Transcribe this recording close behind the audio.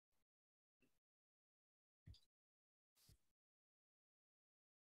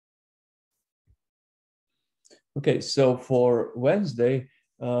Okay, so for Wednesday,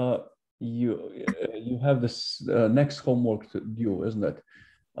 you have this next homework to do, isn't it?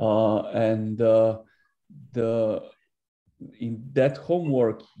 And the in that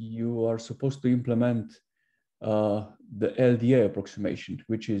homework you are supposed to implement the LDA approximation,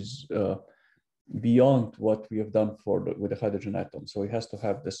 which is beyond what we have done with the hydrogen atom. So it has to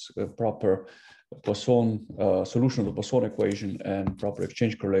have this proper Poisson solution of the Poisson equation and proper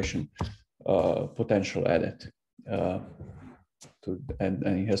exchange correlation potential added.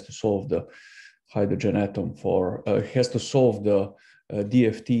 And he has to solve the hydrogen atom for, he has to solve the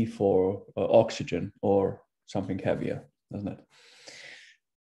DFT for oxygen or something heavier, doesn't it?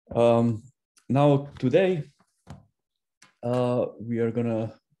 Now, today, we are going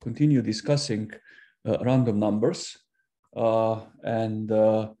to continue discussing random numbers and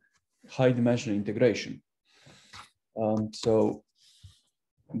high dimensional integration. So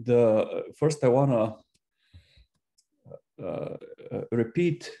first I want to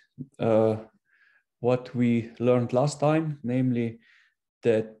repeat what we learned last time, namely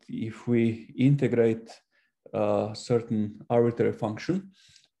that if we integrate a certain arbitrary function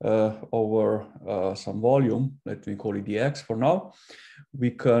over some volume, let me call it dx for now,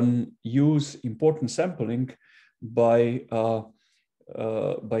 we can use important sampling by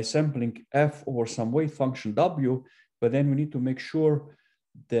sampling f over some weight function w, but then we need to make sure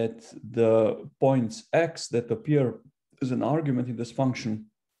that the points x that appear as an argument in this function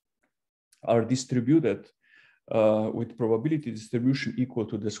are distributed with probability distribution equal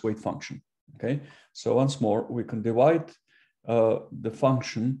to this weight function. Okay, so once more, we can divide the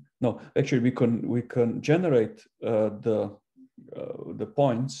function. No, actually, we can generate the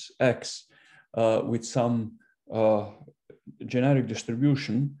points x with some generic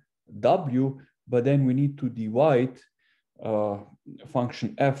distribution w, but then we need to divide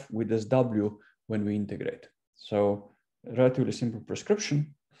function f with this w when we integrate. So relatively simple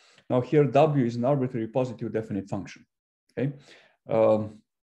prescription. Now here w is an arbitrary positive definite function. Okay,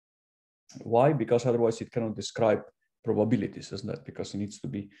 why? Because otherwise it cannot describe probabilities, isn't it? Because it needs to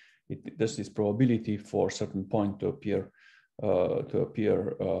be, there's this probability for a certain point to appear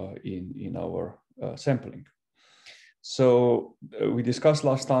in our sampling. So we discussed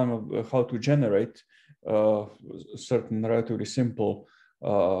last time how to generate certain relatively simple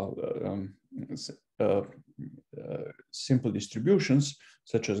simple distributions,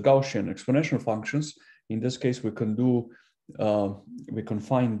 such as Gaussian exponential functions. In this case, we can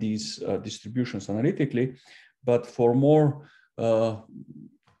find these distributions analytically, but for more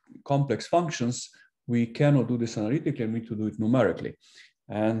complex functions, we cannot do this analytically and we need to do it numerically.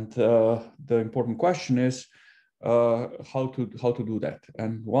 And the important question is how to do that.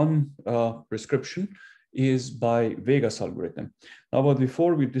 And one prescription is by Vega's algorithm. Now, but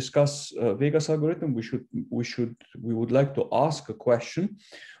before we discuss Vega's algorithm, we would like to ask a question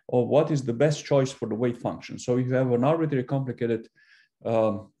of what is the best choice for the weight function. So if you have an arbitrary complicated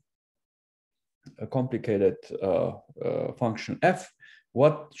function f,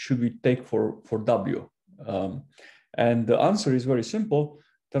 what should we take for w? And the answer is very simple.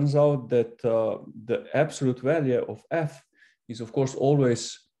 Turns out that the absolute value of f is, of course,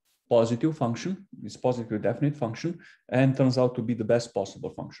 always positive function, it's positive definite function, and turns out to be the best possible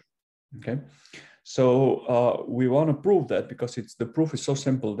function. Okay, so we want to prove that because the proof is so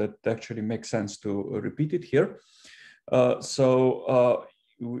simple that it actually makes sense to repeat it here. What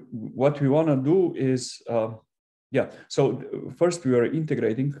we want to do is, so first we are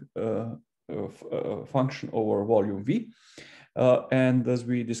integrating function over volume v. And as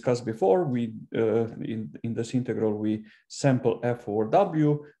we discussed before, in this integral, we sample f over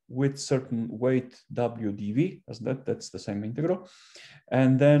w with certain weight w dv, as that's the same integral.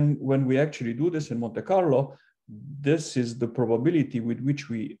 And then when we actually do this in Monte Carlo, this is the probability with which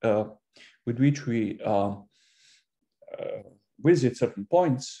we visit certain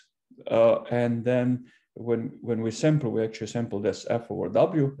points. And then when we sample, we actually sample this f over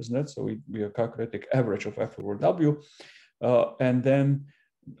w, isn't it? So we are calculating average of f over w. And then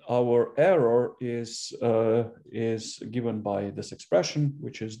our error is given by this expression,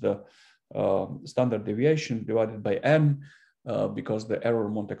 which is the standard deviation divided by n, because the error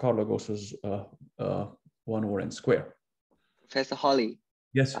in Monte Carlo goes as 1 over n squared. Professor Holly.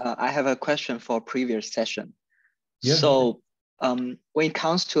 Yes. I have a question for previous session. Yeah. So when it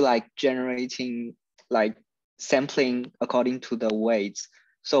comes to like generating like sampling according to the weights,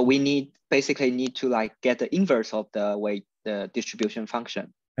 so we basically need to like get the inverse of the weight, the distribution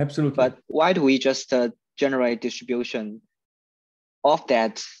function. Absolutely. But why do we just generate distribution of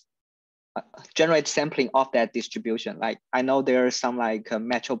that, generate sampling of that distribution? Like I know there are some like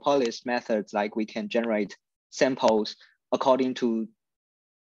metropolis methods, like we can generate samples according to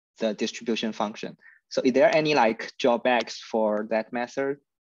the distribution function. So is there any like drawbacks for that method?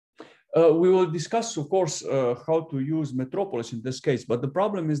 We will discuss, of course, how to use Metropolis in this case, but the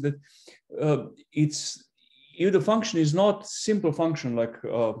problem is that if the function is not simple function like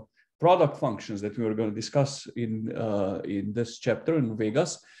product functions that we are going to discuss in this chapter in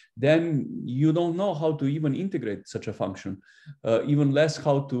Vegas, then you don't know how to even integrate such a function, even less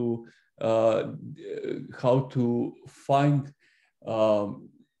how to find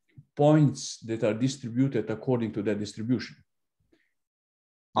points that are distributed according to that distribution.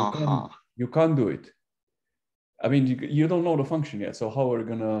 You can't do it. I mean, you don't know the function yet. So how are we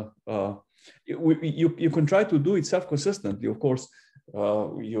gonna? You can try to do it self-consistently. Of course,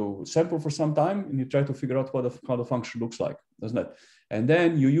 you sample for some time and you try to figure out how the function looks like, doesn't it? And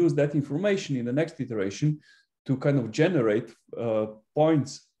then you use that information in the next iteration to kind of generate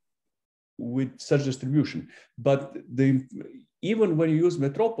points with such distribution. But even when you use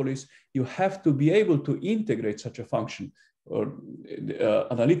Metropolis, you have to be able to integrate such a function or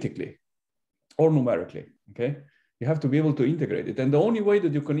analytically or numerically, okay? You have to be able to integrate it. And the only way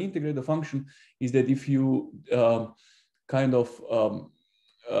that you can integrate the function is that if you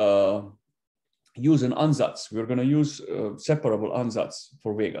use an ansatz. We're going to use separable ansatz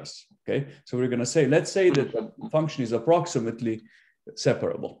for Vegas, okay? So we're going to say, let's say that the function is approximately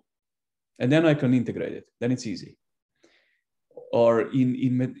separable. And then I can integrate it. Then it's easy. Or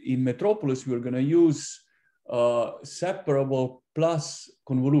in Metropolis, we're going to use separable plus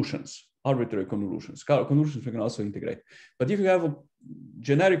convolutions, arbitrary convolutions. Convolutions we can also integrate. But if you have a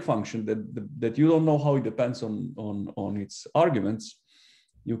generic function that you don't know how it depends on its arguments,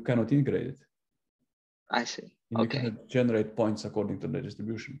 you cannot integrate it. I see. You cannot generate points according to the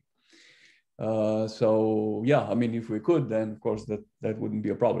distribution. So yeah, I mean, if we could, then of course that wouldn't be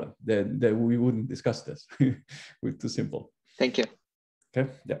a problem. Then we wouldn't discuss this. It's too simple. Thank you. Okay.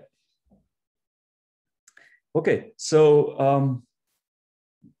 Yeah. Okay. So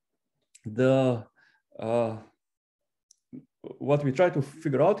what we try to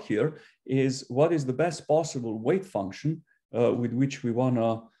figure out here is what is the best possible weight function with which we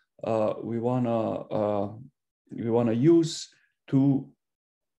wanna use to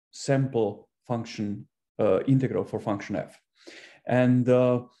sample function integral for function f. And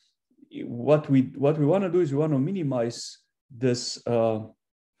what we want to do is we want to minimize this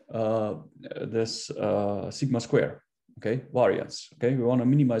sigma square, okay, variance. Okay, we want to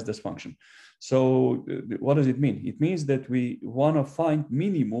minimize this function. So what does it mean? It means that we want to find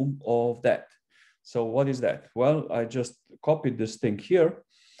minimum of that. So what is that? Well, I just copied this thing here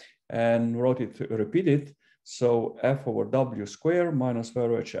and wrote it, repeated. So f over w square minus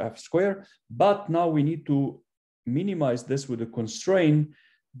average f square. But now we need to minimize this with a constraint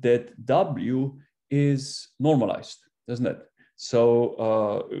that w is normalized, doesn't it?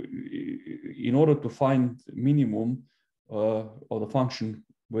 So in order to find minimum of the function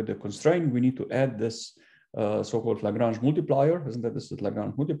with the constraint, we need to add this so-called Lagrange multiplier, isn't that? This is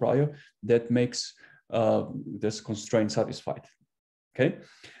Lagrange multiplier that makes this constraint satisfied. Okay,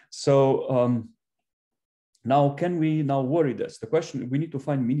 so now can we now worry this? The question, we need to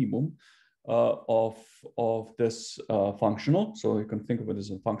find minimum of this functional. So you can think of it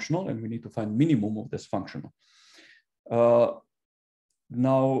as a functional, and we need to find minimum of this functional.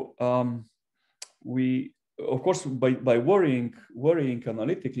 Now we, of course, by worrying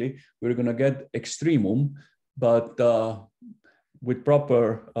analytically, we're going to get extremum, but with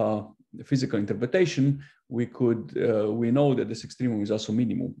proper physical interpretation, we know that this extremum is also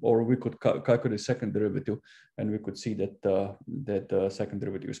minimum, or we could calculate second derivative, and we could see that the second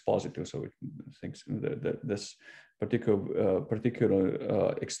derivative is positive. So it thinks that this particular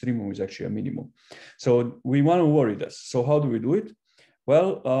extremum is actually a minimum. So we want to worry this. So how do we do it?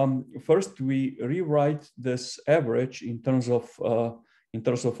 Well, first we rewrite this average in terms of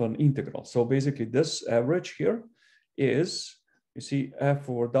an integral. So basically, this average here is, you see, f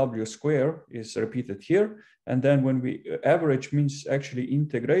over w square is repeated here, and then when we average means actually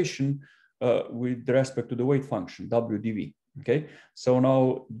integration with respect to the weight function w dv. Okay, so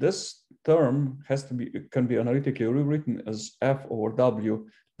now this term can be analytically rewritten as f over w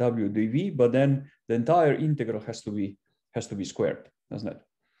dv, but then the entire integral has to be squared, doesn't it?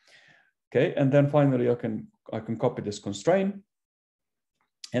 Okay, and then finally I can copy this constraint,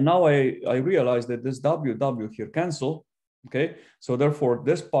 and now I realize that this w here cancel. Okay, so therefore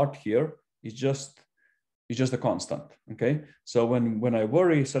this part here is just a constant. Okay, so when I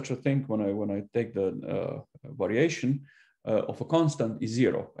vary such a thing, when I take the variation of a constant is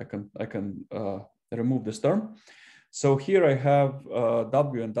 0, I can remove this term. So here I have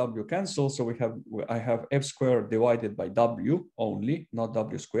W and W cancel. So I have F squared divided by W only, not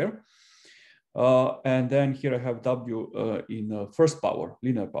W squared. And then here I have W in first power,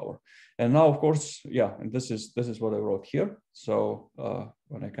 linear power. And now, of course, yeah, and this is what I wrote here. So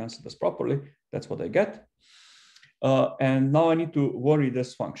when I cancel this properly, that's what I get. And now I need to worry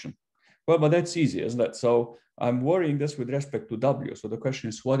this function. Well, but that's easy, isn't it? So I'm worrying this with respect to W. So the question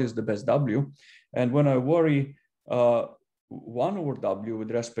is, what is the best W? And when I worry 1 over W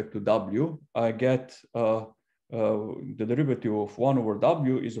with respect to W, I get the derivative of 1 over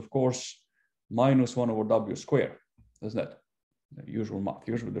W is, of course, minus 1 over W squared, isn't it? The usual math,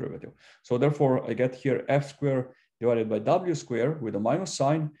 usual derivative. So therefore, I get here F squared divided by W squared with a minus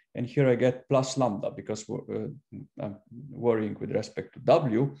sign. And here I get plus lambda because I'm worrying with respect to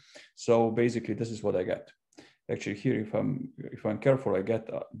W. So basically, this is what I get. Actually, here, if I'm careful, I get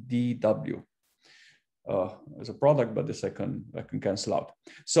dW as a product, but this I can cancel out.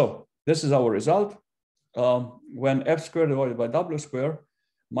 So this is our result. When F squared divided by W squared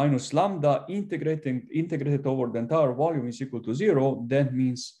minus lambda integrated over the entire volume is equal to 0, that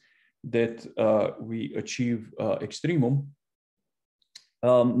means that we achieve extremum.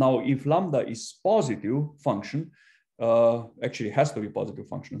 Now, if lambda is positive function, actually it has to be positive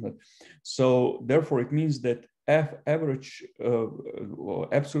function. So therefore, it means that F average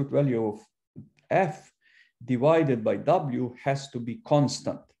absolute value of F divided by W has to be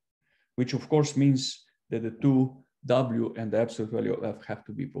constant, which of course means that the two W and the absolute value of F have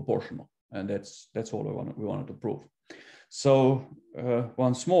to be proportional. And that's all we wanted to prove. So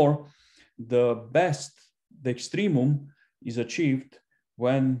once more, the extremum is achieved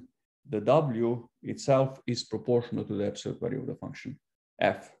when the W itself is proportional to the absolute value of the function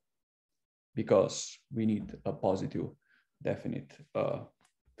F, because we need a positive definite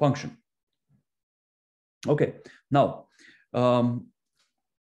function. Okay, now,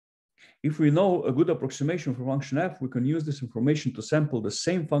 if we know a good approximation for function F, we can use this information to sample the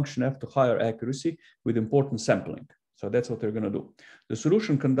same function F to higher accuracy with important sampling. So that's what we're going to do. The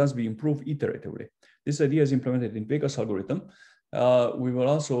solution can thus be improved iteratively. This idea is implemented in Vegas algorithm. We will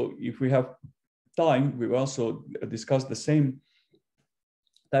also, if we have time, we will also discuss the same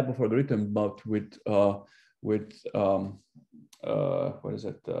type of algorithm, but with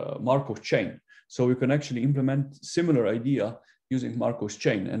Markov chain. So we can actually implement similar idea using Markov's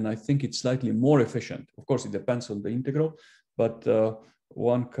chain, and I think it's slightly more efficient. Of course, it depends on the integral, but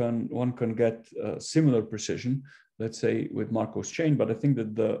one can get similar precision, let's say, with Markov's chain. But I think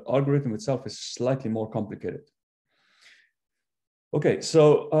that the algorithm itself is slightly more complicated. Okay,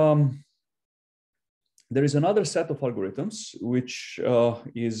 so there is another set of algorithms which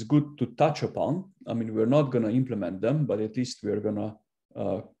is good to touch upon. I mean, we're not going to implement them, but at least we're going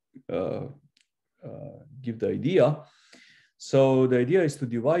to give the idea. So the idea is to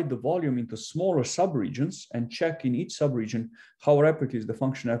divide the volume into smaller subregions and check in each subregion how rapid is the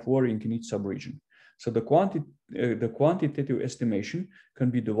function F varying in each subregion. So the quantitative estimation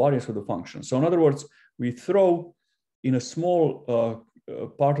can be the variance of the function. So in other words, we throw in a small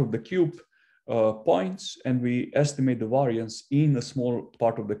part of the cube points, and we estimate the variance in a small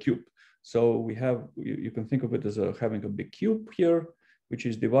part of the cube. So we have, you can think of it as having a big cube here, which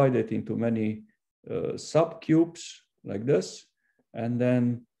is divided into many subcubes like this. And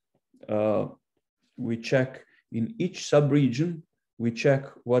then we check in each subregion, we check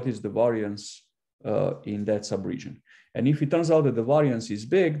what is the variance in that subregion. And if it turns out that the variance is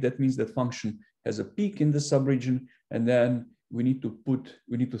big, that means that function has a peak in the subregion, and then we need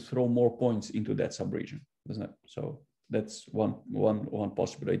to throw more points into that subregion, isn't it? So that's one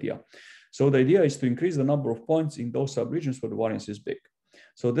possible idea. So the idea is to increase the number of points in those subregions where the variance is big.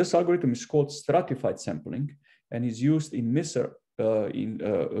 So this algorithm is called stratified sampling and is used in MISR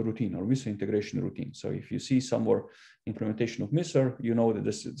routine or MISR integration routine. So if you see somewhere implementation of MISR, you know that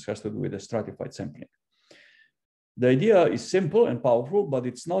this has to do with the stratified sampling. The idea is simple and powerful, but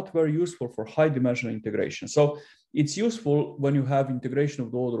it's not very useful for high dimensional integration. So it's useful when you have integration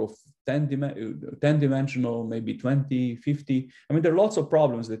of the order of 10 dimensional, maybe 20, 50. I mean, there are lots of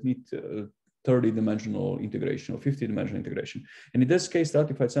problems that need 30-dimensional integration or 50-dimensional integration. And in this case,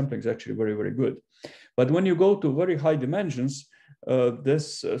 stratified sampling is actually very, very good. But when you go to very high dimensions,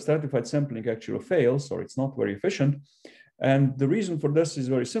 this stratified sampling actually fails, or it's not very efficient. And the reason for this is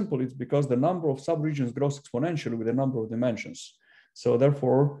very simple. It's because the number of subregions grows exponentially with the number of dimensions. So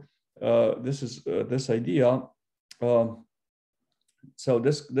therefore, this idea. So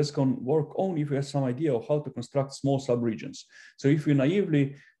this can work only if we have some idea of how to construct small subregions. So if we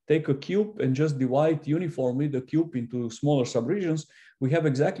naively take a cube and just divide uniformly the cube into smaller subregions, we have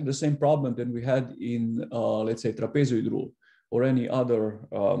exactly the same problem that we had in, let's say, trapezoid rule or any other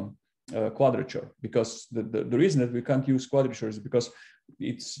quadrature. Because the reason that we can't use quadrature is because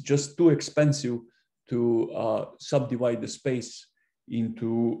it's just too expensive to subdivide the space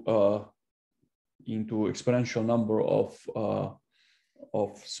into exponential number of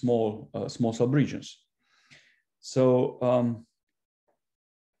small subregions. So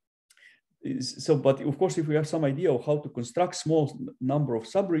but of course, if we have some idea of how to construct small number of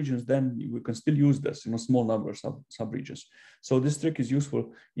subregions, then we can still use this, small number of subregions. So this trick is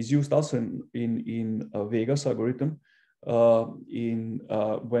used also in Vegas algorithm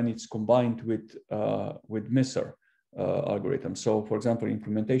when it's combined with Misser algorithm. So for example,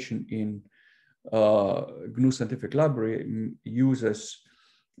 implementation in GNU Scientific Library uses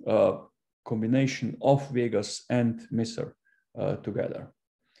combination of Vegas and Misser together.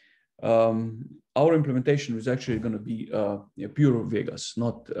 Our implementation is actually going to be pure Vegas.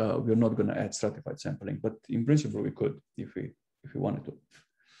 We're not going to add stratified sampling, but in principle we could if we wanted to.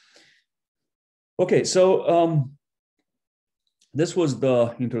 Okay, so this was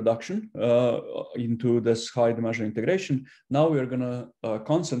the introduction into this high-dimensional integration. Now we are going to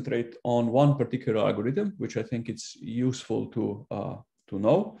concentrate on one particular algorithm, which I think it's useful to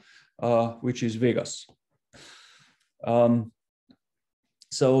know, which is Vegas.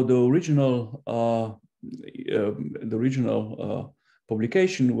 So the original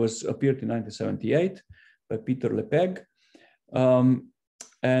publication appeared in 1978 by Peter Lepeg.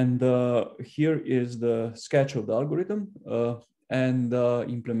 And here is the sketch of the algorithm, and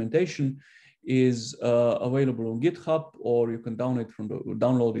implementation is available on GitHub, or you can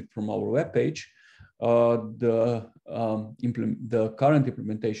download it from our webpage. The current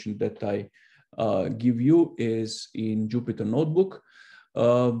implementation that I give you is in Jupyter Notebook.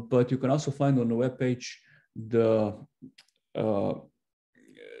 But you can also find on the webpage the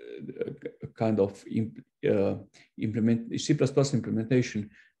kind of C++ implementation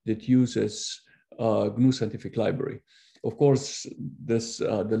that uses GNU Scientific Library. Of course,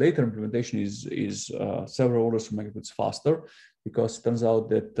 the later implementation is several orders of magnitudes faster, because it turns out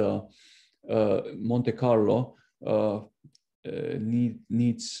that Monte Carlo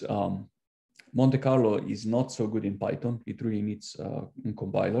needs Monte Carlo is not so good in Python. It really needs a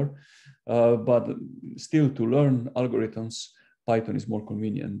compiler. But still, to learn algorithms, Python is more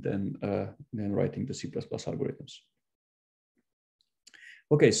convenient than writing the C++ algorithms.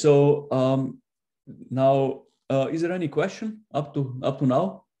 Okay, so now, is there any question up to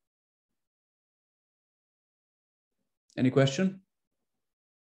now? Any question?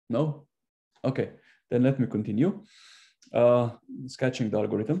 No? Okay, then let me continue sketching the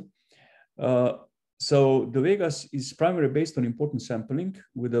algorithm. So the Vegas is primarily based on importance sampling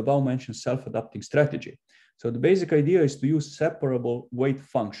with the above-mentioned self-adapting strategy. So the basic idea is to use separable weight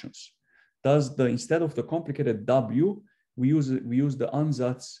functions. Thus, instead of the complicated W, we use the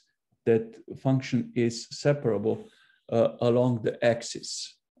ansatz that function is separable along the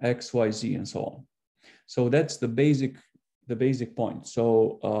axis, X, Y, Z, and so on. So that's the basic point.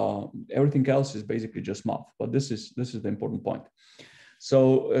 So everything else is basically just math, but this is the important point.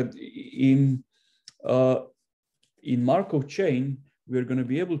 So in Markov chain, we're going to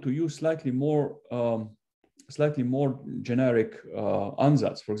be able to use slightly more generic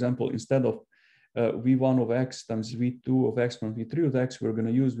ansatz. For example, instead of v1 of x times v2 of x minus v3 of x, we're going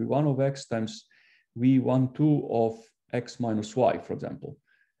to use v1 of x times v12 of x minus y, for example,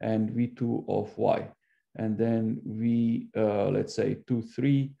 and v2 of y, and then let's say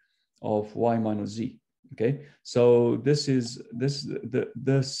 2,3 of y minus z. Okay, so this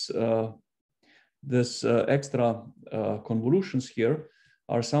extra convolutions here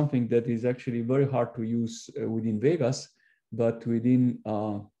are something that is actually very hard to use within Vegas, but within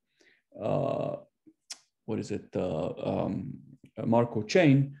Markov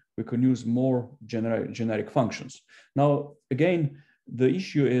chain, we can use more generic functions. Now, again, the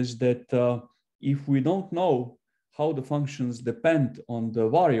issue is that if we don't know how the functions depend on the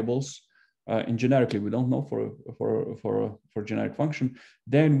variables, and generically we don't know for a generic function,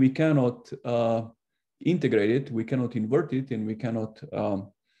 then we cannot integrate it, we cannot invert it, and we cannot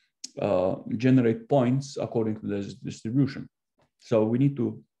generate points according to this distribution. So we need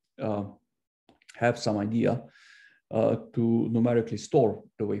to have some idea to numerically store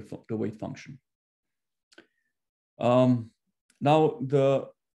the weight function. Now,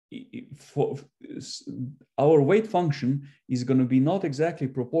 our weight function is going to be not exactly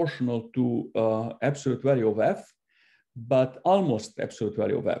proportional to absolute value of f, but almost absolute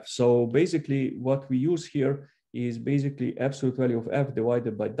value of f. So basically, what we use here is basically absolute value of f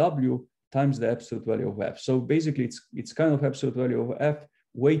divided by w times the absolute value of f. So basically, it's kind of absolute value of f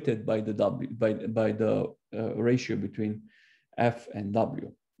weighted by the w by the ratio between f and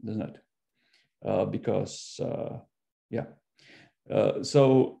w, doesn't it? Because yeah,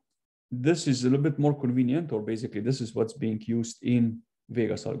 so this is a little bit more convenient, or basically this is what's being used in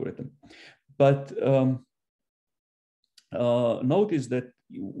Vega's algorithm. But notice that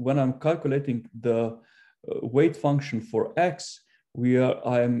when I'm calculating the weight function for x,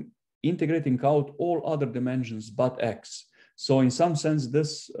 I'm integrating out all other dimensions but x. So in some sense,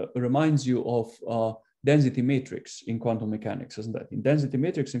 this reminds you of density matrix in quantum mechanics, isn't it? In density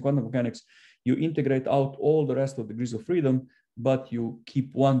matrix in quantum mechanics, you integrate out all the rest of degrees of freedom, but you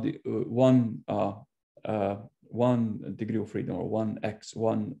keep one degree of freedom, or one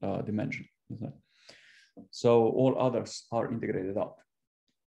dimension, isn't it? So all others are integrated out.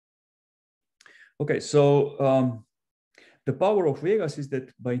 Okay, so the power of Vegas is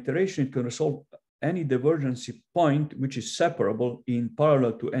that by iteration, it can resolve any divergency point which is separable in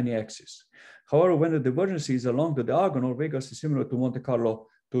parallel to any axis. However, when the divergency is along the diagonal, Vegas is similar to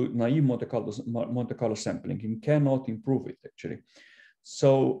naive Monte Carlo sampling. You cannot improve it, actually.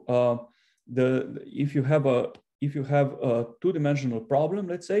 So if you have a two-dimensional problem,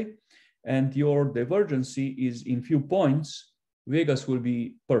 let's say, and your divergency is in few points, Vegas will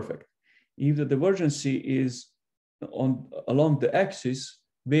be perfect. If the divergency is along the axis,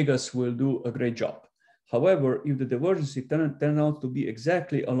 Vegas will do a great job. However, if the divergency turns out to be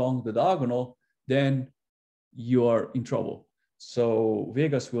exactly along the diagonal, then you are in trouble. So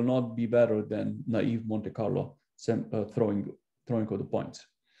Vegas will not be better than naive Monte Carlo throwing of the points.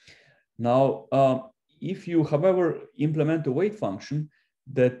 Now, if you, however, implement a weight function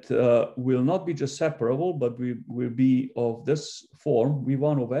that will not be just separable, but will be of this form,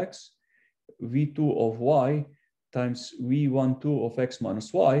 v1 of x, v2 of y, times v12 of x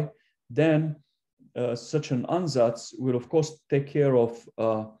minus y, then such an ansatz will, of course, take care of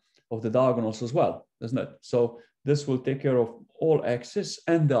the diagonals as well, doesn't it? So this will take care of all axis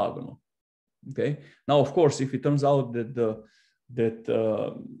and diagonal. Okay. Now, of course, if it turns out that the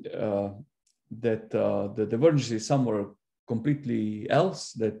divergence is somewhere completely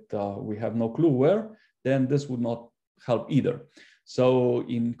else, that we have no clue where, then this would not help either. So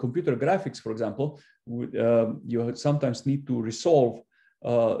in computer graphics, for example, you sometimes need to resolve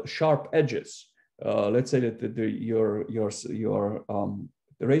sharp edges. Let's say that your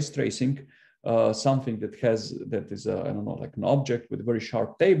race tracing something that is I don't know, like an object with a very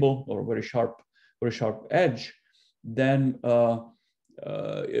sharp table or a very sharp edge, then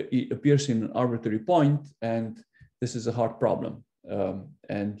it appears in an arbitrary point, and this is a hard problem.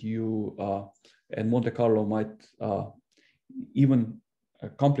 And Monte Carlo might even a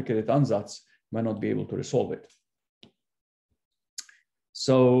complicated ansatz might not be able to resolve it.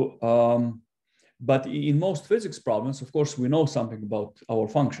 So, but in most physics problems, of course, we know something about our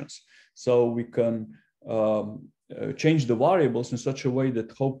functions. So we can change the variables in such a way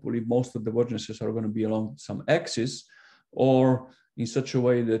that hopefully most of the divergences are going to be along some axis, or in such a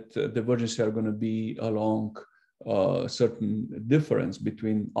way that divergences are going to be along certain difference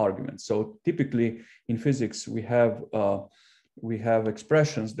between arguments. So typically in physics, we have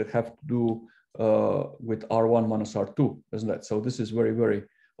expressions that have to do with R1 minus R2, isn't it? So this is very,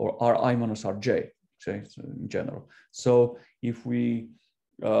 or Ri minus Rj, say, in general. So if we,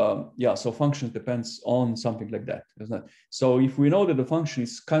 so functions depends on something like that, isn't it? So if we know that the function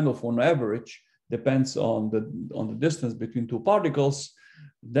is kind of on average, depends on the distance between two particles,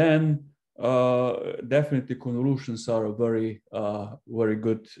 then definitely convolutions are a very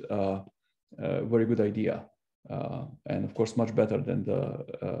good idea, and of course much better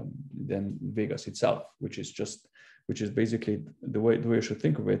than Vegas itself, which is basically the way you should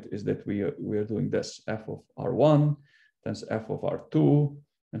think of it is that we are doing this f of R1 times f of R2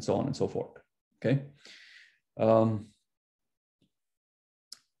 and so on and so forth. Okay.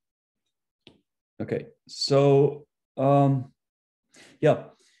 Okay. So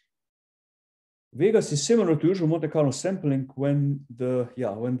Vegas is similar to usual Monte Carlo sampling when the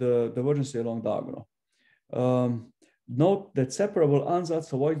divergence is along diagonal. Note that separable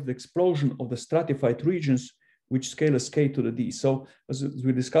ansatz avoids the explosion of the stratified regions which scale as k to the d. So as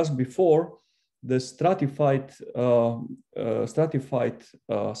we discussed before, the stratified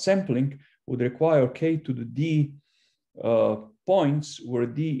sampling would require k to the d points where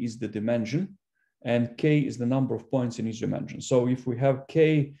d is the dimension and k is the number of points in each dimension. So if we have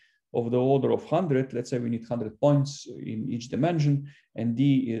k of the order of 100, let's say we need 100 points in each dimension, and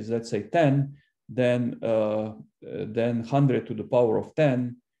d is, let's say, 10, then 100 to the power of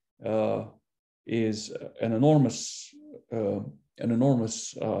 10 is an enormous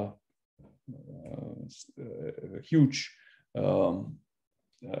huge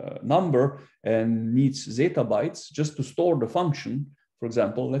number and needs zeta bytes just to store the function. For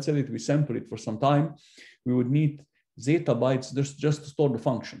example, let's say that we sample it for some time, we would need zeta bytes just to store the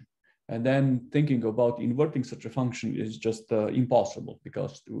function. And then thinking about inverting such a function is just impossible,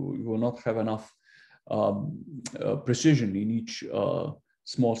 because we will not have enough precision in each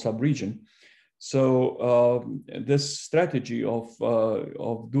small subregion. So this strategy of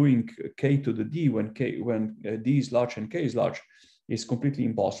doing k to the d when d is large and k is large is completely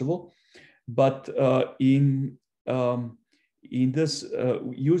impossible. But in this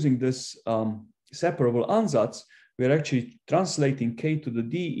using this separable ansatz, we're actually translating k to the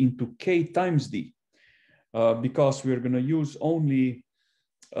d into k times d, because we're going to use only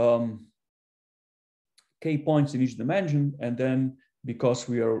k points in each dimension, and then because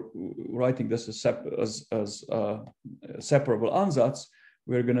we are writing this as separable ansatz,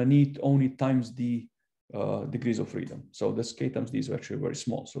 we're going to need only times d degrees of freedom. So this k times d is actually very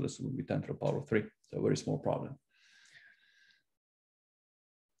small. So this will be 10 to the power of 3. So a very small problem.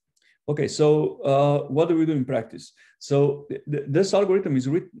 Okay, so what do we do in practice? So this algorithm is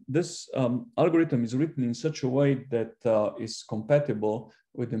written in such a way that is compatible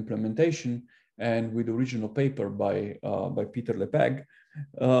with implementation and with the original paper by Peter Lepage.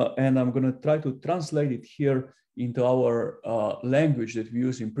 And I'm going to try to translate it here into our language that we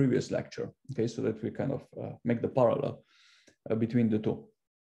used in previous lecture, okay, so that we kind of make the parallel between the two.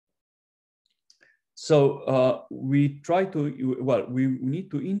 So we try to, well, we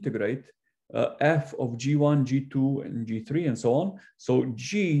need to integrate f of g1, g2, and g3, and so on. So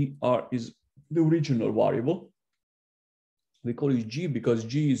g is the original variable. We call it g because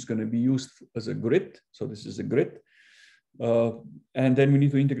g is going to be used as a grid. So this is a grid. And then we need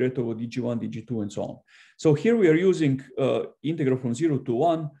to integrate over dg1, dg2, and so on. So here we are using integral from 0 to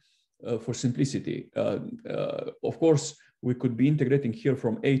 1 for simplicity. Of course, we could be integrating here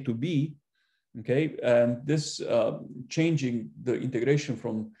from a to b, okay? And this changing the integration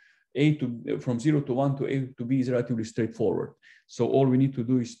from 0 to 1 to a to b is relatively straightforward. So all we need to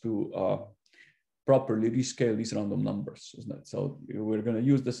do is to properly rescale these random numbers, isn't it? So we're going to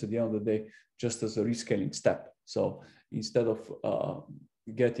use this at the end of the day just as a rescaling step. So instead of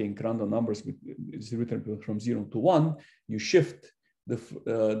getting random numbers it's written from 0 to 1, you shift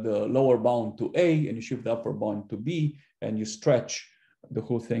the lower bound to a and you shift the upper bound to b, and you stretch the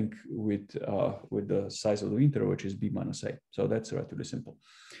whole thing with the size of the interval, which is b minus a. So that's relatively simple.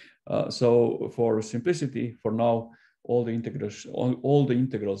 So for simplicity, for now, all the integrals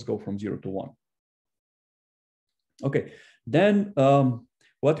go from 0 to 1. Okay, then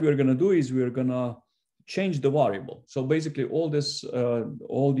what we're going to do is we're going to change the variable. So basically, all these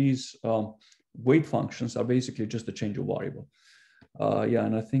weight functions are basically just a change of variable. Yeah,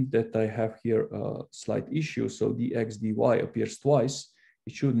 and I think that I have here a slight issue. So dx dy appears twice.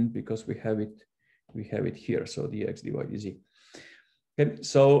 It shouldn't, because we have it here. So dx dy dz. Okay,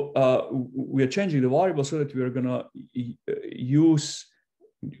 so we are changing the variable so that we are going to use.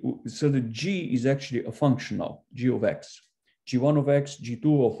 So the g is actually a function now, g of x, g1 of x,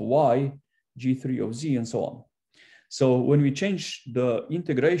 g2 of y, g3 of z, and so on. So when we change the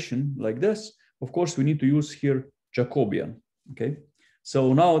integration like this, of course, we need to use here Jacobian, okay?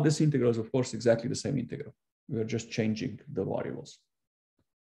 So now this integral is, of course, exactly the same integral. We are just changing the variables.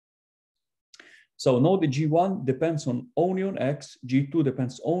 So now the g1 depends only on x, g2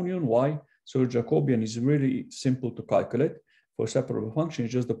 depends only on y. So Jacobian is really simple to calculate. For separable function,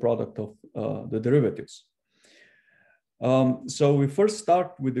 it's just the product of the derivatives. So we first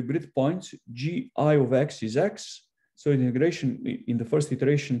start with the grid points. Gi of x is x. So the integration in the first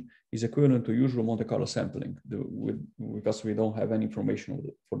iteration is equivalent to usual Monte Carlo sampling because we don't have any information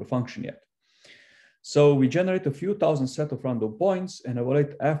for the function yet. So we generate a few thousand set of random points and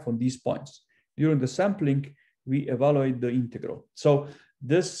evaluate f on these points. During the sampling, we evaluate the integral. So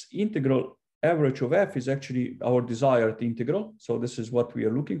this integral average of f is actually our desired integral. So this is what we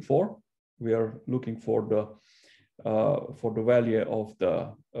are looking for. We are looking for the value of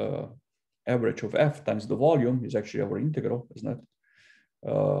the average of f times the volume is actually our integral, isn't it?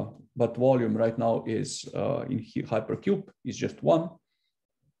 But volume right now is in hypercube is just 1.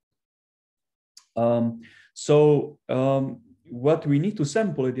 What we need to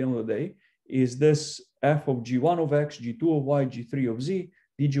sample at the end of the day is this f of g1 of x, g2 of y, g3 of z,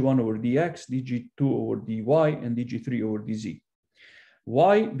 dg1 over dx, dg2 over dy, and dg3 over dz.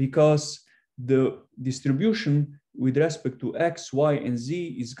 Why? Because the distribution with respect to x, y, and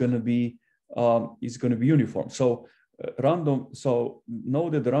z is going to be uniform. So random, so know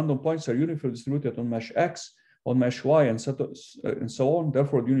that the random points are uniformly distributed on mesh X, on mesh Y, and so on.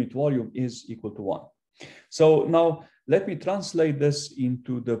 Therefore, the unit volume is equal to 1. So now let me translate this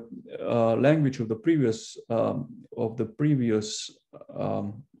into the language of the previous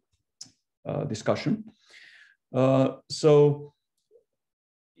discussion. So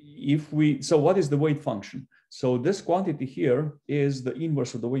what is the weight function? So this quantity here is the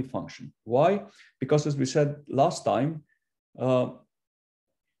inverse of the weight function. Why? Because as we said last time,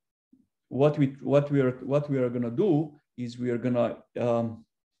 what we are going to do is we are going to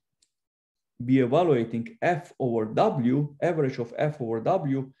be evaluating f over w, average of f over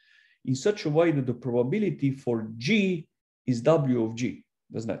w, in such a way that the probability for g is w of g,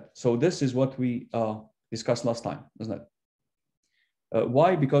 doesn't it? So this is what we discussed last time, doesn't it?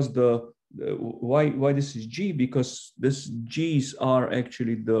 Why? Because why this is g? Because this g's are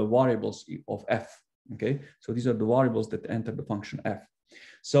actually the variables of f. Okay, so these are the variables that enter the function f.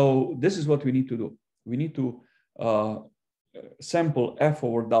 So this is what we need to do. We need to sample f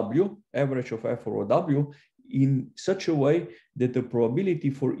over w, average of f over w, in such a way that the probability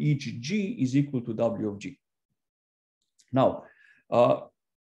for each g is equal to w of g. Now,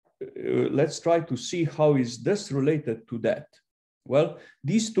 let's try to see how is this related to that. Well,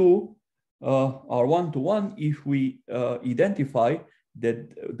 these two are one-to-one if we identify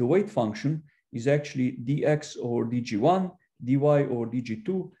that the weight function is actually dx over dg1, dy over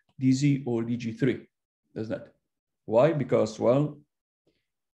dg2, dz over dg3, doesn't it? Why? Because, well,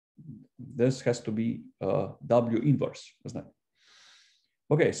 this has to be W inverse, doesn't it?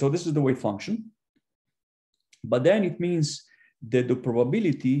 Okay, so this is the weight function. But then it means that the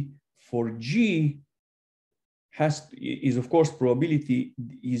probability for G is of course, probability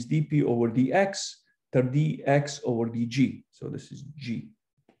is dp over dx, dx over dg. So this is G,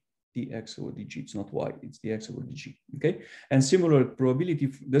 dx over dg. It's not y, it's dx over dg. Okay, and similar probability,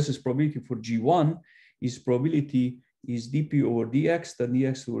 this is probability for G1, is probability is dp over dx,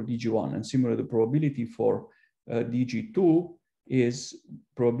 dx over dg1. And similar, the probability for dg2 is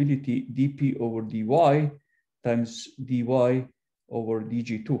probability dp over dy times dy over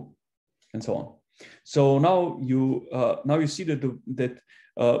dg2, and so on. So now you see that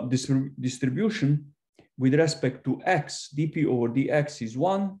distribution with respect to x, dp over dx is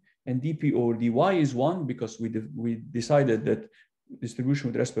 1, and dp over dy is 1, because we decided that distribution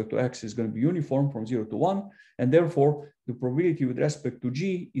with respect to x is going to be uniform from 0 to 1, and therefore the probability with respect to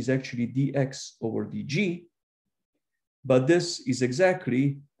g is actually dx over dg, but this is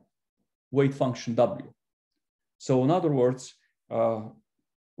exactly weight function w. So in other words,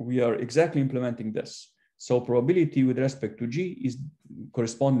 we are exactly implementing this. So probability with respect to g is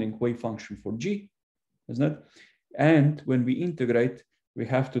corresponding weight function for g, isn't it? And when we integrate, we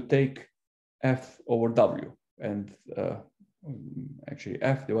have to take f over w, and actually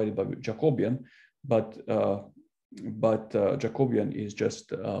f divided by Jacobian, but Jacobian is just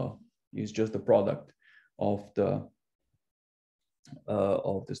the product of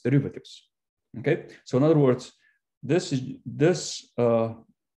this derivatives. Okay, so in other words, this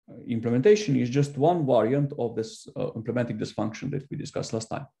implementation is just one variant of this implementing this function that we discussed last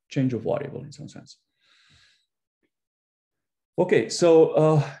time, change of variable in some sense. Okay,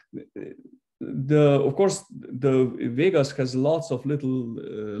 so of course the Vegas has lots of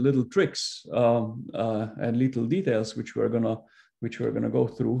little tricks and little details which we're gonna go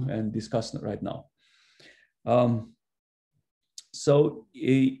through and discuss right now. So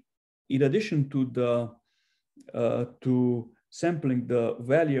in addition to sampling the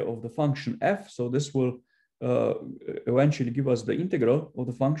value of the function f, so this will eventually give us the integral of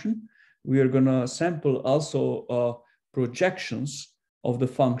the function, we are gonna sample also projections of the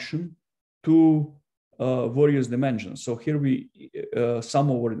function to various dimensions. So here we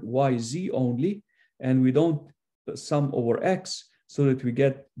sum over yz only, and we don't sum over x, so that we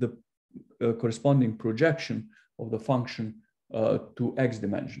get the corresponding projection of the function to x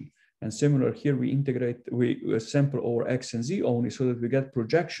dimension. And similar here, we sample over x and z only, so that we get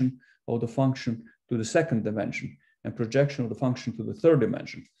projection of the function to the second dimension and projection of the function to the third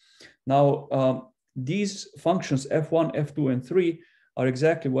dimension. Now, these functions f1, f2, and 3 are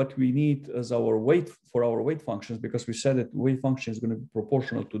exactly what we need as our weight for our weight functions, because we said that weight function is going to be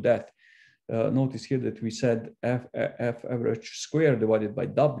proportional to that. Notice here that we said f average square divided by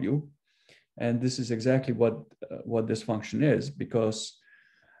w, and this is exactly what this function is, because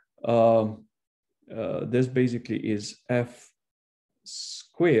this basically is f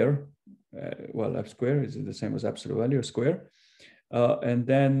square. Well, f square is the same as absolute value square, and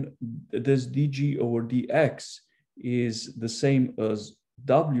then this dg over dx is the same as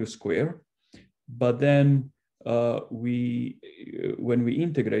w square, but then when we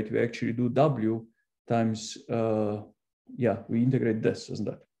integrate, we actually do W times, yeah, we integrate this, isn't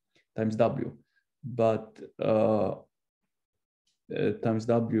it? Times W, but times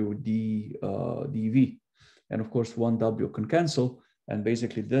W dV. And of course, one W can cancel. And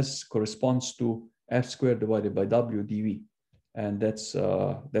basically this corresponds to F squared divided by W dV. And that's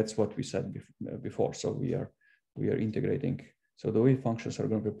what we said before. So we are integrating. So the wave functions are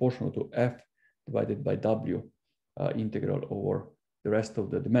going to be proportional to F divided by W integral over the rest of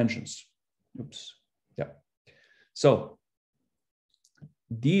the dimensions. Oops. Yeah. So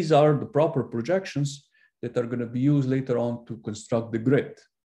these are the proper projections that are going to be used later on to construct the grid.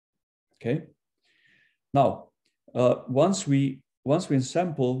 Okay. Now, once we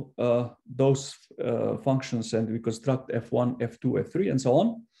sample those functions and we construct F1, F2, F3, and so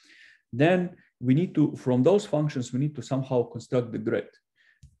on, then we need to, from those functions, we need to somehow construct the grid.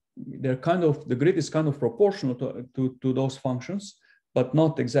 The grid is kind of proportional to those functions, but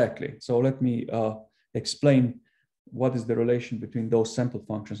not exactly. So let me explain what is the relation between those sample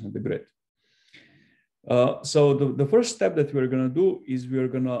functions and the grid. So the first step that we're going to do is we're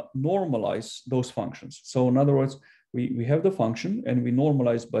going to normalize those functions. So in other words, we have the function and we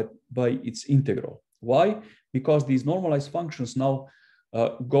normalize by its integral. Why? Because these normalized functions now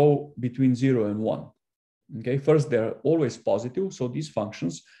go between 0 and 1. Okay, first they're always positive. So these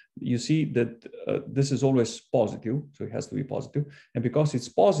functions, you see that this is always positive. So it has to be positive. And because it's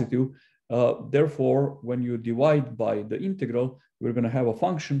positive, therefore, when you divide by the integral, we're going to have a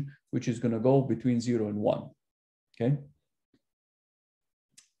function which is going to go between 0 and 1. Okay.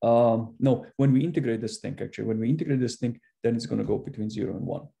 No, when we integrate this thing, actually, when we integrate this thing, then it's going to go between 0 and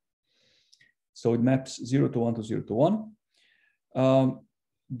 1. So it maps 0 to 1 to 0 to 1.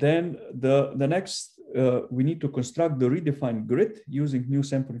 Then the next, we need to construct the redefined grid using new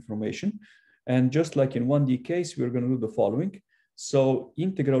sample information. And just like in 1D case, we're going to do the following. So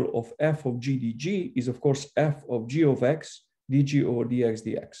integral of f of g dg is, of course, f of g of x dg over dx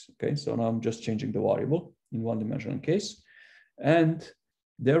dx. Okay, so now I'm just changing the variable in one-dimensional case. And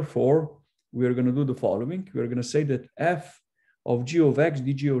therefore, we're going to do the following. We're going to say that f of g of x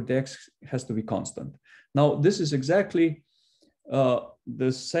dg over dx has to be constant. Now, this is exactly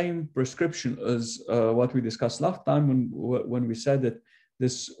the same prescription as what we discussed last time when we said that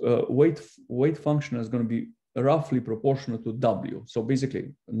this weight function is going to be roughly proportional to W. So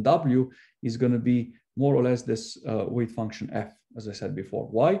basically, W is going to be more or less this weight function F, as I said before.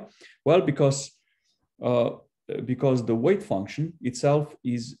 Why? Well, because the weight function itself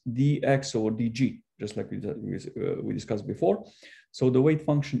is dx over dg, just like we discussed before. So the weight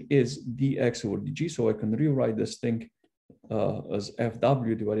function is dx over dg. So I can rewrite this thing as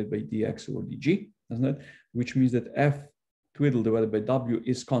fw divided by dx over dg, isn't it? Which means that f twiddle divided by w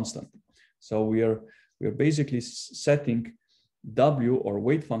is constant. So we are basically setting w, or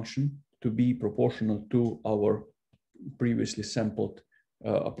weight function, to be proportional to our previously sampled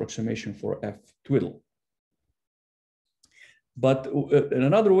approximation for f twiddle. But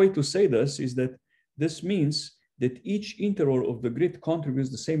another way to say this is that this means that each interval of the grid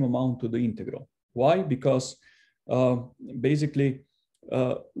contributes the same amount to the integral. Why? Because basically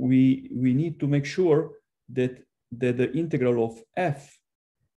we need to make sure that the integral of f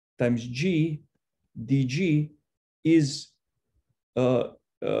times g dg is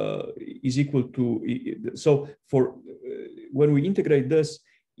equal to, so for when we integrate this,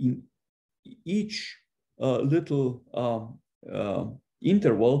 in each little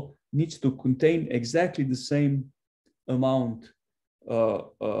interval needs to contain exactly the same amount,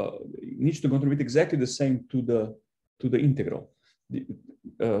 needs to contribute exactly the same to the integral.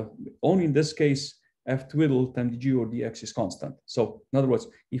 Only in this case, f twiddle times dg over dx is constant. So in other words,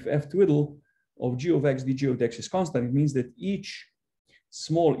 if f twiddle of g of x dg of dx is constant, it means that each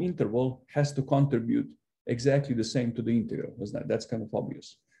small interval has to contribute exactly the same to the integral. That's kind of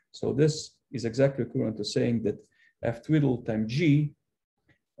obvious. So this is exactly equivalent to saying that f twiddle times g,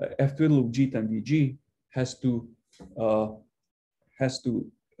 f twiddle of g times dg has to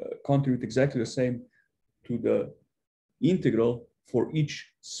contribute exactly the same to the integral for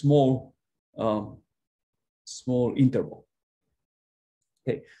each small interval.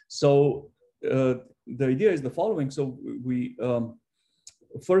 Okay, so the idea is the following. So we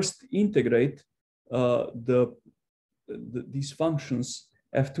first integrate these functions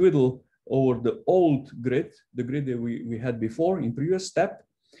f twiddle over the old grid, the grid that we had before in previous step,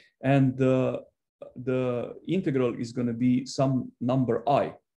 and the integral is going to be some number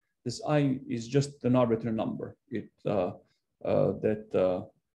I. This I is just an arbitrary number that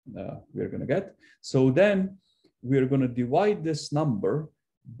we're going to get. So then we're going to divide this number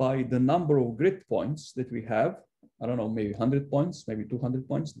by the number of grid points that we have. I don't know, maybe 100 points, maybe 200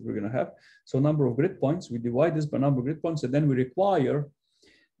 points that we're going to have. So number of grid points, we divide this by number of grid points, and then we require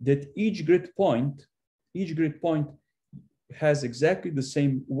that each grid point has exactly the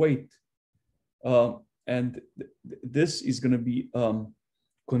same weight. And this is going to be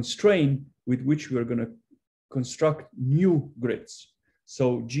constraint with which we're going to construct new grids.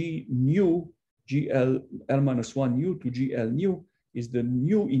 So G nu, GL L minus 1 nu to GL nu is the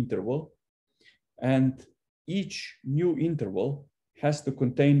new interval. And each new interval has to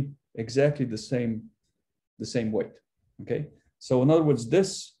contain exactly the same weight. Okay. So in other words,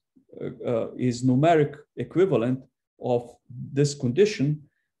 this is numeric equivalent of this condition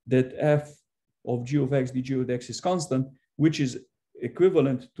that f of g of x dg of x is constant, which is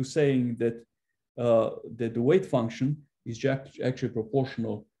equivalent to saying that that the weight function is actually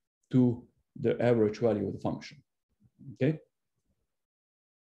proportional to the average value of the function. Okay.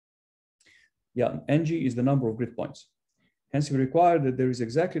 Yeah, ng is the number of grid points. Hence, we require that there is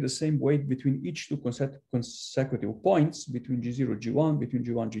exactly the same weight between each two consecutive points, between G0, G1, between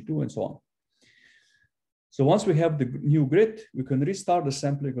G1, G2, and so on. So once we have the new grid, we can restart the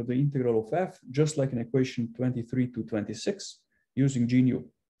sampling of the integral of f, just like in equation 23 to 26, using G nu.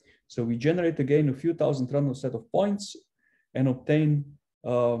 So we generate again a few thousand random set of points and obtain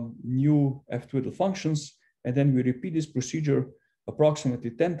new f-twiddle functions. And then we repeat this procedure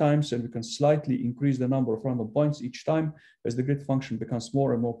approximately 10 times, and we can slightly increase the number of random points each time as the grid function becomes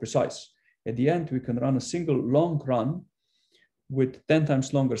more and more precise. At the end, we can run a single long run with 10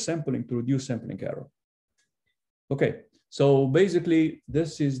 times longer sampling to reduce sampling error. Okay, so basically,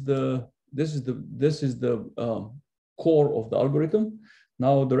 this is the core of the algorithm.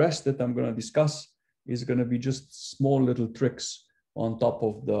 Now, the rest that I'm going to discuss is going to be just small little tricks on top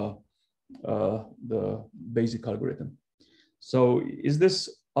of the basic algorithm. So is this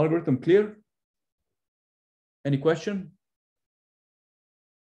algorithm clear? Any question?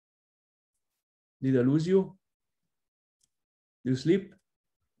 Did I lose you? Do you sleep?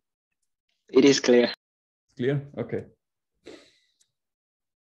 It is clear. Clear? Okay.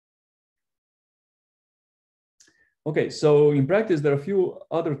 Okay, so in practice, there are a few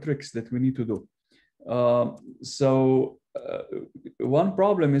other tricks that we need to do. One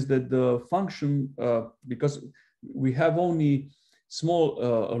problem is that the function, because we have only small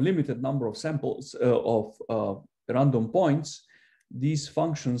or limited number of samples of random points, these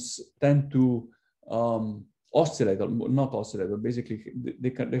functions tend to oscillate, or not oscillate, but basically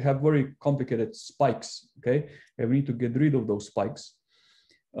they have very complicated spikes, okay? And we need to get rid of those spikes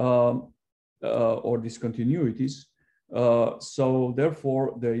or discontinuities. So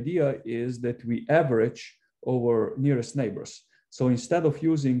therefore, the idea is that we average over nearest neighbors. So instead of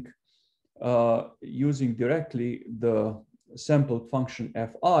using directly the sampled function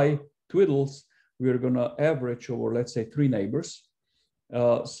fi twiddles, we're going to average over, let's say, 3 neighbors,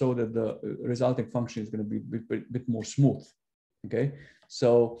 so that the resulting function is going to be a bit more smooth. Okay,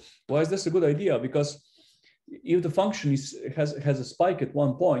 so why is this a good idea? Because if the function has a spike at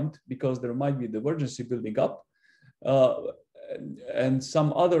one point, because there might be divergency building up, and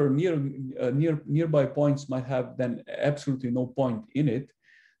some other nearby points might have then absolutely no point in it.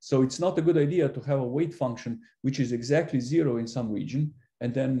 So it's not a good idea to have a weight function which is exactly 0 in some region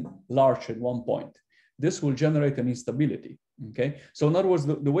and then large at one point. This will generate an instability. Okay, so in other words,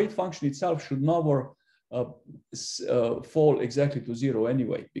 the weight function itself should never fall exactly to 0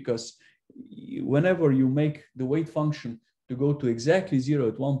 anyway, because whenever you make the weight function to go to exactly 0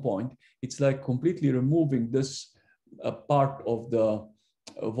 at one point, it's like completely removing this part of the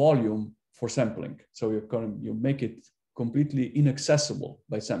volume for sampling. So you make it completely inaccessible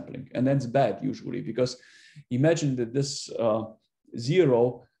by sampling, and that's bad usually, because imagine that this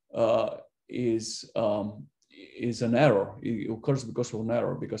 0 is an error. It occurs because of an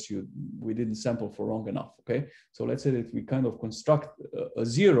error, because we didn't sample for long enough. Okay, so let's say that we kind of construct a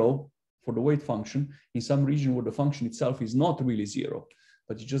 0 for the weight function in some region where the function itself is not really 0,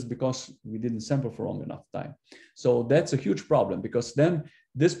 but it's just because we didn't sample for long enough time. So that's a huge problem, because then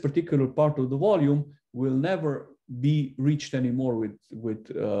this particular part of the volume will never be reached anymore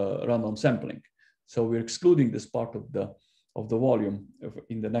with random sampling. So we're excluding this part of the volume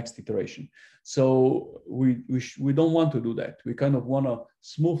in the next iteration. So we don't want to do that. We kind of want to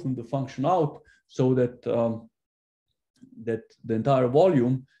smoothen the function out so that that the entire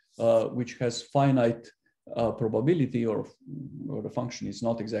volume, which has finite probability, or the function is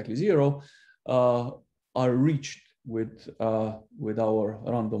not exactly 0, are reached with our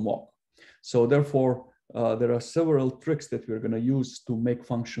random walk. So therefore, there are several tricks that we're going to use to make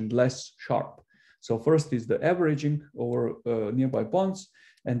function less sharp. So first is the averaging over nearby points.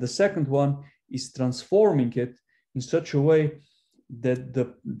 And the second one is transforming it in such a way that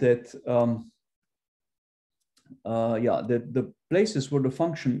the places where the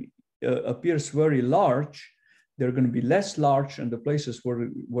function appears very large, they're going to be less large, and the places where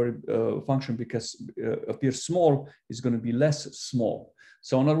function appears small is going to be less small.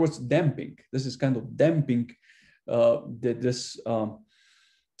 So in other words, damping. This is kind of damping that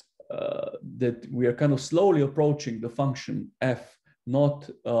we are kind of slowly approaching the function f, not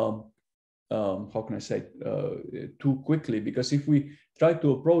how can I say, too quickly, because if we try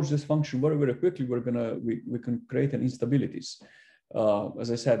to approach this function very, very quickly, we can create an instabilities.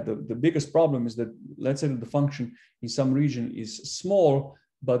 As I said, the biggest problem is that, let's say that the function in some region is small,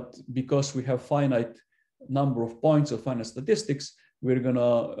 but because we have finite number of points or finite statistics, we're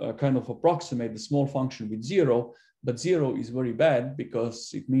gonna kind of approximate the small function with 0, but 0 is very bad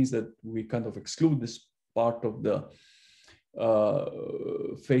because it means that we kind of exclude this part of the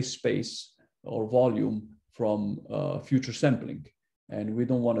phase space or volume from future sampling. And we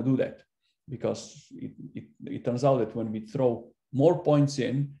don't want to do that, because it turns out that when we throw more points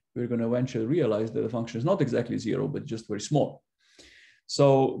in, we're going to eventually realize that the function is not exactly 0, but just very small.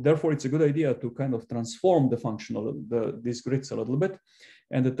 So therefore, it's a good idea to kind of transform the function of these grids a little bit.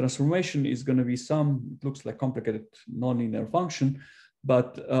 And the transformation is going to be it looks like complicated nonlinear function,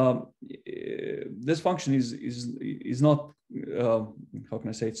 but this function is not, how can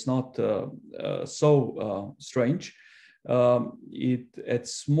I say, it's not so strange. At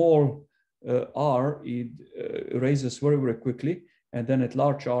small r, it raises very, very quickly. And then at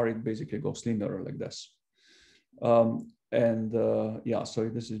large r, it basically goes linear like this. Yeah, so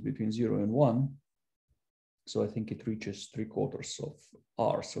this is between 0 and 1. So I think it reaches 3/4 of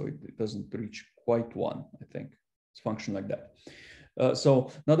r. So it doesn't reach quite 1, I think. It's function like that.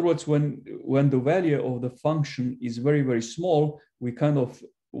 So in other words, when the value of the function is very, very small, we kind of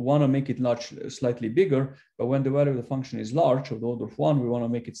want to make it slightly bigger. But when the value of the function is large, of the order of 1, we want to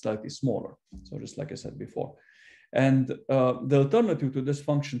make it slightly smaller. So just like I said before. And the alternative to this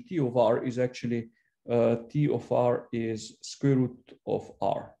function t of r is actually t of r is square root of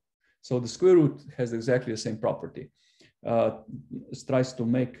r. So the square root has exactly the same property. It tries to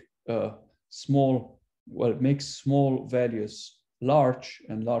make it makes small values large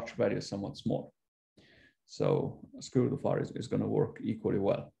and large values somewhat small. So square root of r is going to work equally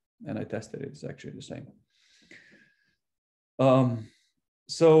well. And I tested it, it's actually the same.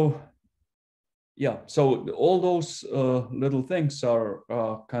 So yeah, so all those little things are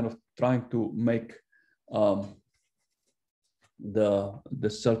kind of trying to make the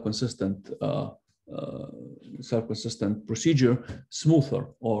self-consistent procedure smoother,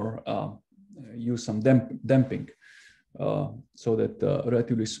 or use some damping, so that a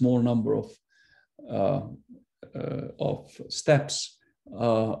relatively small number of steps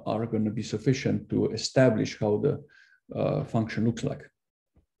are going to be sufficient to establish how the function looks like.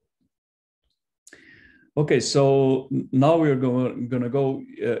 Okay, so now we're going to go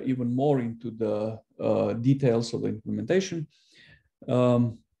even more into the details of the implementation.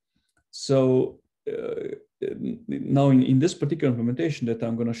 So now in this particular implementation that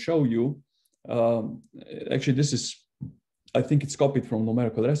I'm going to show you, actually this is, I think it's copied from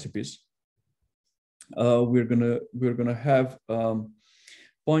numerical recipes. We're gonna have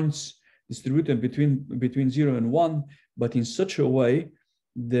points distributed between 0 and 1, but in such a way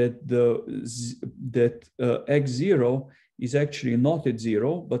that x0 is actually not at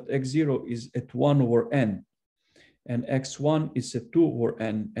 0, but x0 is at 1 over n, and x1 is at 2 over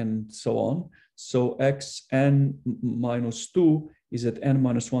n, and so on. So xn minus 2 is at n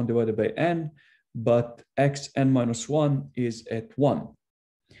minus 1 divided by n, but xn minus 1 is at 1.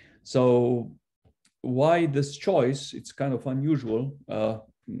 So why this choice? It's kind of unusual.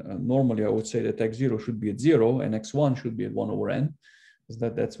 Normally, I would say that x0 should be at 0 and x1 should be at 1 over n.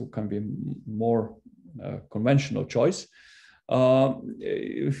 That's what can be more conventional choice. I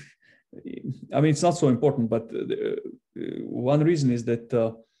mean, it's not so important, but one reason is that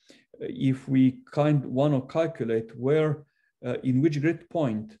if we want to calculate where, in which grid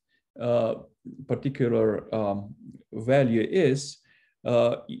point particular value is,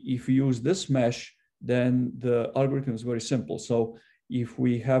 if we use this mesh, then the algorithm is very simple. So if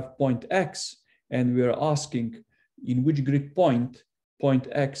we have point x and we are asking in which grid point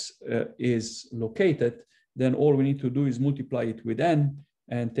x is located, then all we need to do is multiply it with n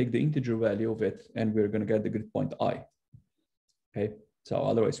and take the integer value of it, and we're going to get the grid point I. Okay, so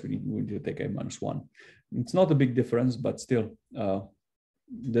otherwise we need to take a minus 1. It's not a big difference, but still,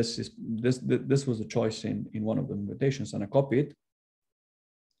 this was a choice in one of the implementations, and I copy it.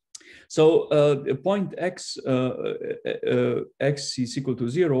 So the point x x is equal to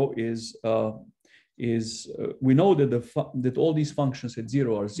 0 is we know that that all these functions at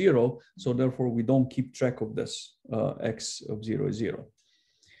 0 are 0, so therefore we don't keep track of this x of 0 is 0.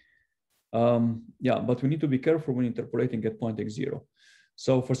 Yeah, but we need to be careful when interpolating at point x0.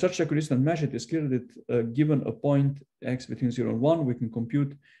 So for such equidistant mesh, it is clear that given a point x between 0 and 1, we can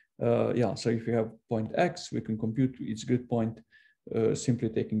compute, yeah, so if we have point x, we can compute its grid point simply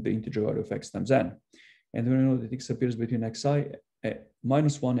taking the integer value of x times n. And we know that x appears between xi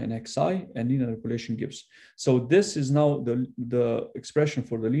minus 1 and xi, and linear interpolation gives. So this is now the expression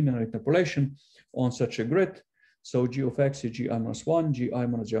for the linear interpolation on such a grid. So g of x is gi minus 1, gi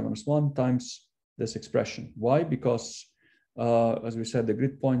minus j minus 1 times this expression. Why? Because, as we said, the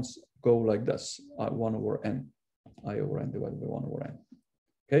grid points go like this, 1 over n, I over n divided by 1 over n.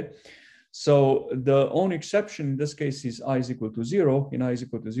 Okay? So the only exception in this case is I is equal to 0. In I is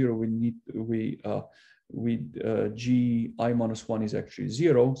equal to 0, gi minus 1 is actually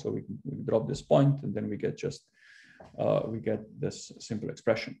 0. So we drop this point, and then we get just, we get this simple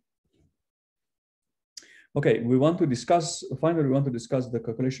expression. Okay, we want to discuss, finally, we want to discuss the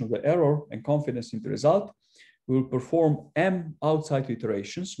calculation of the error and confidence in the result. We will perform m outside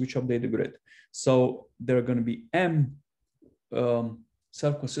iterations, which update the grid. So there are going to be m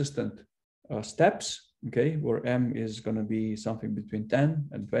self-consistent steps, okay, where m is going to be something between 10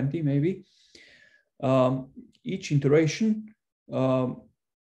 and 20, maybe. Each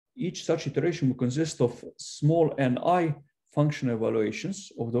such iteration will consist of small ni function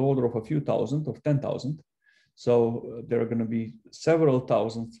evaluations of the order of a few thousand, of 10,000. So there are going to be several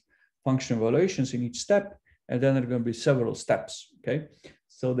thousand function evaluations in each step, and then there are going to be several steps, okay?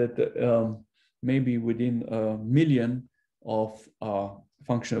 So that maybe within a million of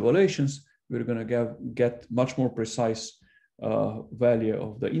function evaluations, we're going to get much more precise value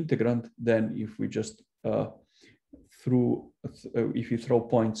of the integrand than if we just if you throw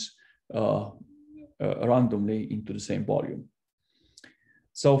points randomly into the same volume.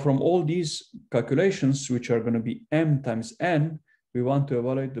 So from all these calculations, which are going to be m times n, we want to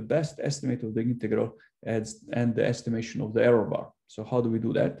evaluate the best estimate of the integral and the estimation of the error bar. So how do we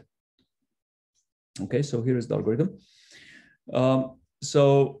do that? Okay, so here is the algorithm.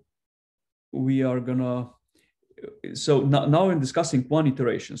 So we are gonna, so now in discussing one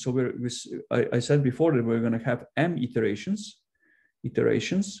iteration. So I said before that we're gonna have m iterations,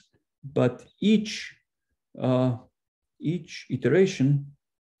 but each iteration,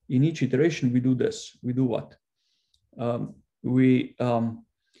 in each iteration we do this. We do what? We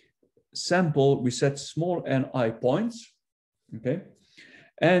sample, we set small ni points, okay,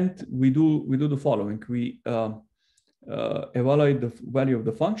 and we do the following. We evaluate the value of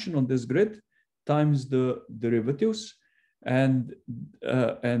the function on this grid times the derivatives, and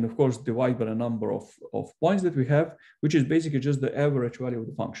of course divide by the number of points that we have, which is basically just the average value of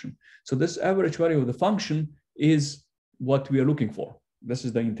the function. So this average value of the function is what we are looking for. This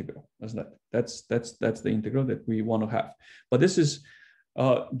is the integral, isn't it? That's the integral that we want to have. But this is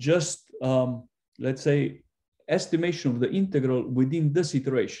just let's say estimation of the integral within this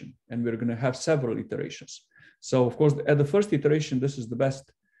iteration, and we're going to have several iterations. So of course, at the first iteration, this is the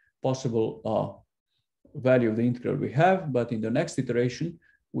best possible value of the integral we have. But in the next iteration,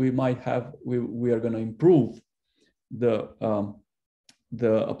 we might have we are going to improve the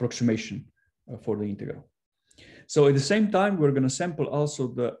approximation for the integral. So at the same time, we're going to sample also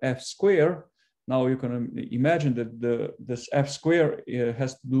the f square. Now you can imagine that this f square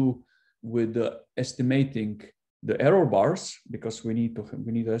has to do with estimating the error bars, because we need to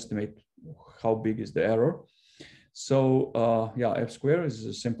estimate how big is the error. So yeah, f square is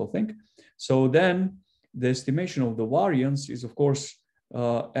a simple thing. So then the estimation of the variance is of course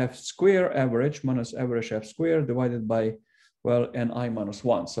f square average minus average f square divided by, well, ni minus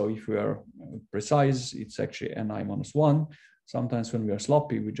 1. So if we are precise, it's actually ni minus 1. Sometimes when we are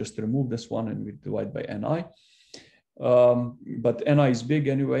sloppy, we just remove this one and we divide by ni. But ni is big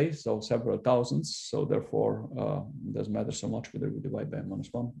anyway, so several thousands. So therefore, it doesn't matter so much whether we divide by minus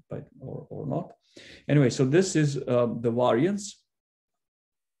 1 or not. Anyway, so this is the variance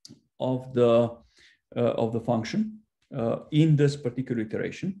of the function in this particular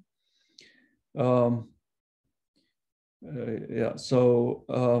iteration. Yeah, so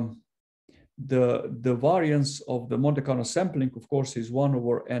the variance of the Monte Carlo sampling, of course, is 1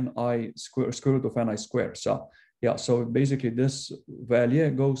 over ni square root of ni squared. So yeah, so basically this value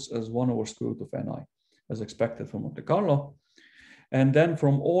goes as 1 over square root of ni, as expected from Monte Carlo. And then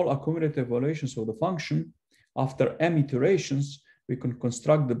from all accumulative evaluations of the function, after m iterations, we can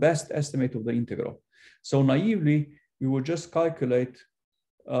construct the best estimate of the integral. So naively, we will just calculate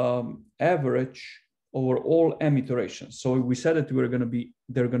average over all m iterations. So we said that there are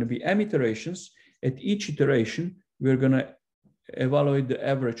going to be m iterations. At each iteration, we're going to evaluate the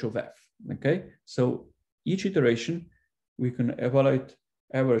average of f. Okay, so each iteration we can evaluate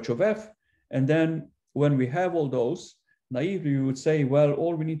average of f, and then when we have all those, naively we would say, well,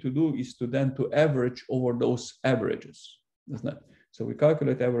 all we need to do is to average over those averages, isn't it? So we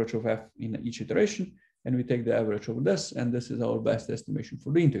calculate average of f in each iteration, and we take the average of this, and this is our best estimation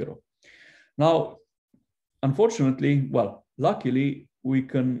for the integral. Now, unfortunately, well, luckily, we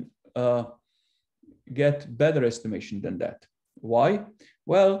can get better estimation than that. Why?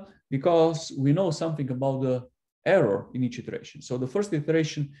 Well, because we know something about the error in each iteration. So the first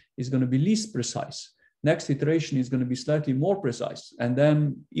iteration is going to be least precise. Next iteration is going to be slightly more precise, and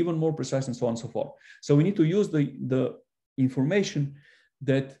then even more precise, and so on and so forth. So we need to use the information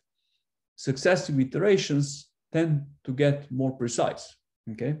that successive iterations tend to get more precise,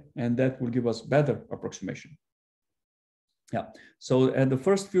 okay? And that will give us better approximation. Yeah, so at the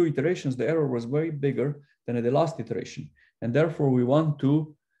first few iterations, the error was way bigger than at the last iteration. And therefore we want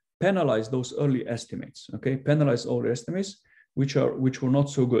to penalize those early estimates, okay? Penalize all the estimates which were not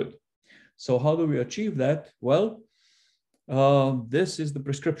so good. So how do we achieve that? Well, this is the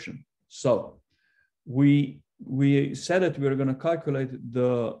prescription. So we said that we are going to calculate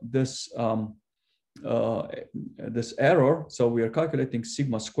this error. So we are calculating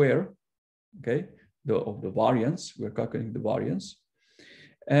sigma square, okay, of the variance. We're calculating the variance.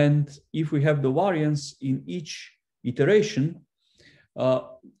 And if we have the variance in each iteration,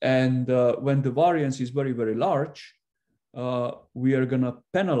 when the variance is very, very large, we are going to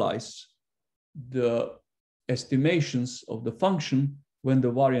penalize the estimations of the function when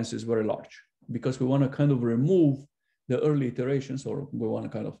the variance is very large, because we want to kind of remove the early iterations, or we want to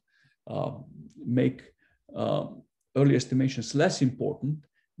kind of make early estimations less important,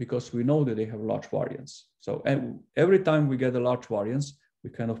 because we know that they have large variance. So every time we get a large variance, we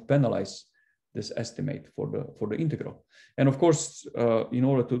kind of penalize this estimate for the integral. And of course, in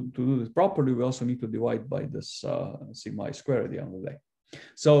order to do this properly, we also need to divide by this sigma I squared at the end of the day.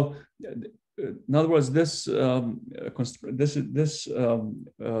 So in other words, this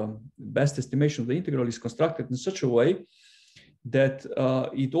best estimation of the integral is constructed in such a way that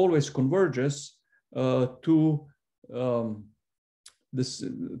it always converges to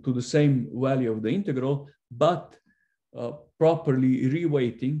the same value of the integral, but properly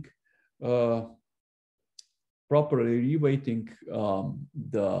reweighting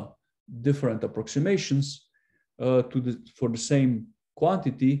the different approximations for the same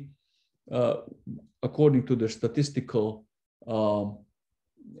quantity according to the statistical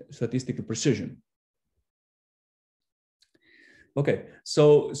precision. Okay,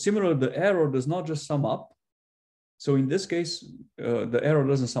 so similarly, the error does not just sum up. So in this case, the error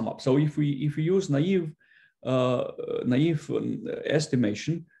doesn't sum up. So if we use naive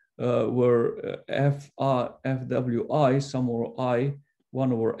estimation, where FWI sum over I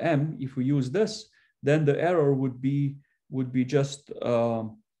 1 over m, if we use this, then the error would be just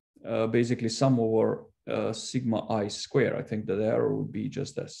basically sum over sigma I square. I think that the error would be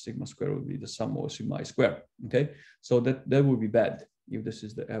just that sigma square would be the sum over sigma I square. Okay, so that would be bad if this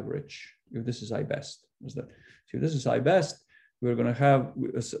is the average, if this is I best. Is that? So if this is I best, we're going to have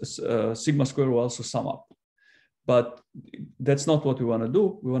sigma square will also sum up. But that's not what we want to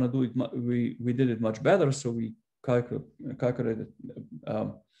do. We want to do it. We did it much better. So we calculated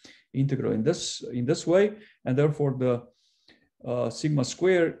integral in this way, and therefore the sigma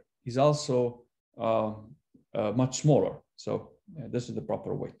square is also much smaller. So this is the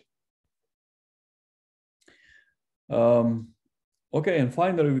proper weight. Okay, and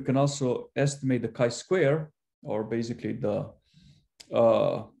finally, we can also estimate the chi-square, or basically the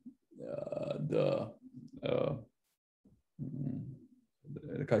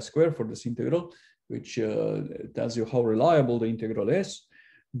chi-square for this integral, which tells you how reliable the integral is,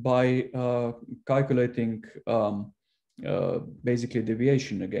 by calculating basically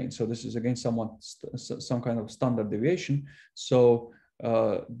deviation again. So this is again some kind of standard deviation. So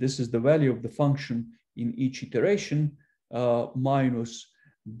this is the value of the function in each iteration minus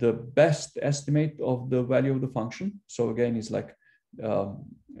the best estimate of the value of the function. So again, it's like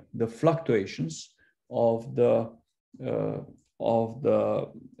the fluctuations of the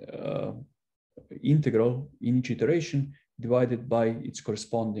integral in each iteration divided by its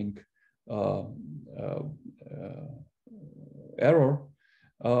corresponding error,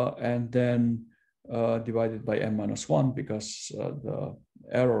 and then divided by m minus 1, because the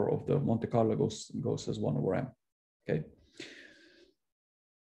error of the Monte Carlo goes as 1 over m. Okay.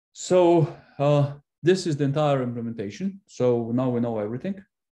 So this is the entire implementation. So now we know everything.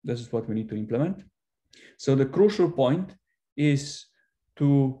 This is what we need to implement. So the crucial point is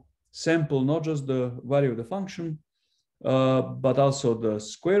to sample not just the value of the function, but also the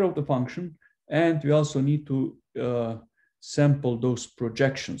square of the function. And we also need to sample those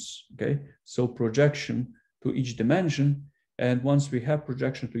projections, okay? So projection to each dimension. And once we have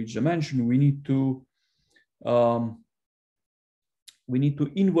projection to each dimension, we need to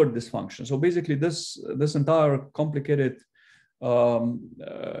invert this function. So basically this entire complicated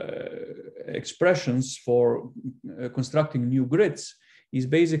expressions for constructing new grids is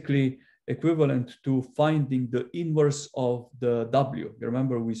basically equivalent to finding the inverse of the W.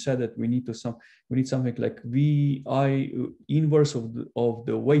 Remember, we said that we need something like VI inverse of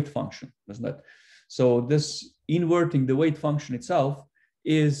the weight function, isn't it? So this inverting the weight function itself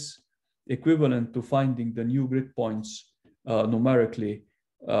is equivalent to finding the new grid points numerically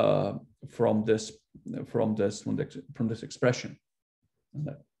from this expression.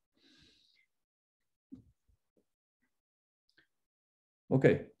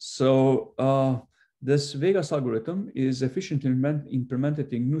 Okay, so this Vegas algorithm is efficiently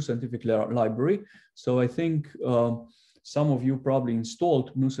implemented in GNU Scientific Library. So I think some of you probably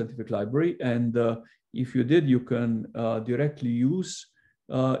installed GNU Scientific Library, and if you did, you can directly use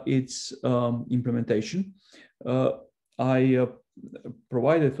its implementation. I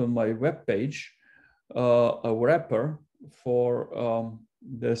provided on my webpage a wrapper for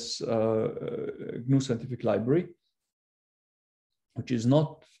this GNU Scientific Library, which is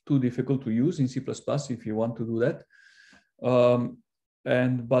not too difficult to use in C++ if you want to do that.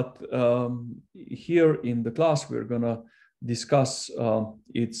 But here in the class, we're going to discuss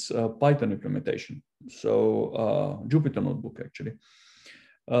its Python implementation. So Jupyter Notebook, actually.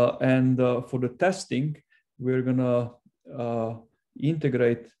 And for the testing, we're going to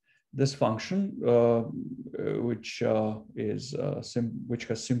integrate this function, which has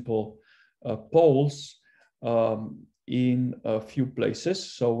simple poles in a few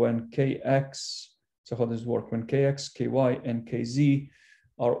places. So when kx, so how does it work? When kx, ky, and kz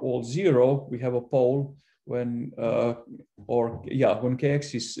are all 0, we have a pole. When when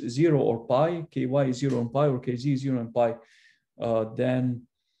kx is 0 or pi, ky is 0 and pi, or kz is 0 and pi, then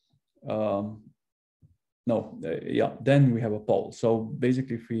then we have a pole. So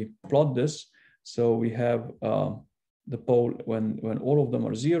basically, if we plot this, so we have the pole when all of them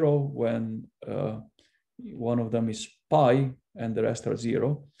are 0, when one of them is pi and the rest are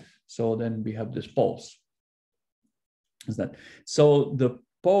 0. So then we have these poles. Is that so? The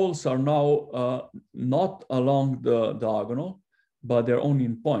poles are now not along the diagonal, but they're only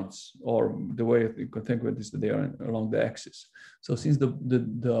in points, or the way you can think of it is that they are along the axis. So since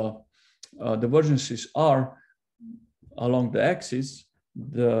the divergences are along the axis,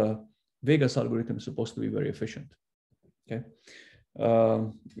 the Vegas algorithm is supposed to be very efficient. Okay.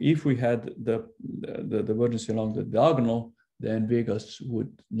 If we had the divergence along the diagonal, then Vegas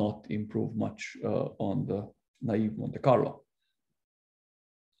would not improve much on the naive Monte Carlo.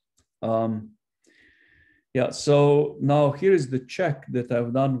 So now here is the check that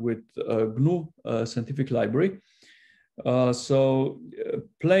I've done with GNU Scientific Library.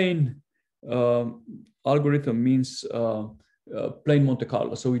 Plain algorithm means plain Monte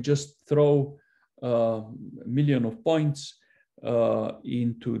Carlo. So we just throw a million of points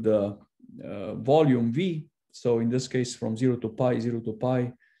into the volume V. So in this case, from 0 to pi, 0 to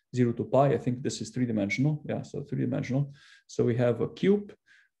pi, 0 to pi, I think this is three-dimensional. Yeah, so three-dimensional. So we have a cube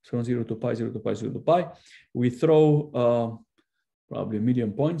from 0 to pi, 0 to pi, 0 to pi. We throw probably a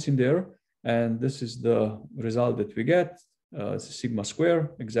million points in there. And this is the result that we get. It's a sigma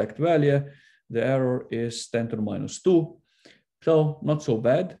square, exact value. The error is 10 to the minus 2. So not so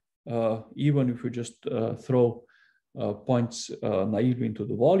bad, even if we just throw points naively into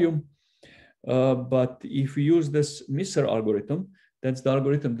the volume. But if we use this Misser algorithm, that's the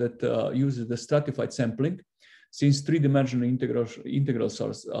algorithm that uses the stratified sampling. Since three-dimensional integrals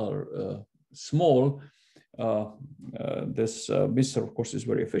are small, this Misser, of course, is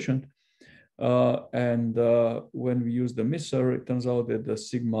very efficient. And when we use the Misser, it turns out that the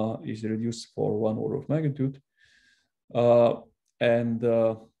sigma is reduced for 1 order of magnitude. Of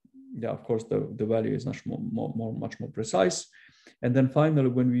course, the value is much more precise. And then finally,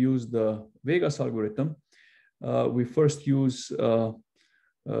 when we use the Vegas algorithm, we first use,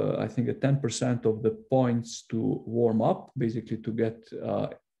 I think, 10% of the points to warm up, basically to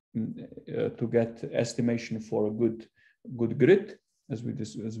get estimation for a good grid, as we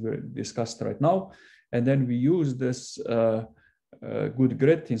discussed right now. And then we use this good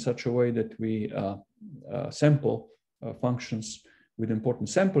grid in such a way that we sample functions with important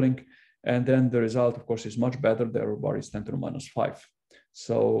sampling. And then the result, of course, is much better. The error bar is 10 to the minus 5.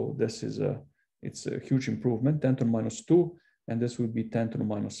 So this is it's a huge improvement, 10 to the minus 2, and this would be 10 to the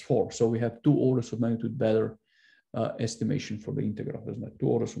minus 4. So we have 2 orders of magnitude better estimation for the integral, isn't it? 2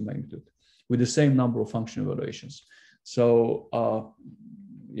 orders of magnitude with the same number of function evaluations. So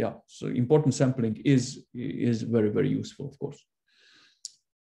yeah, so important sampling is very, very useful, of course.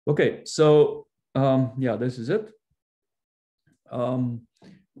 Okay, so yeah, this is it.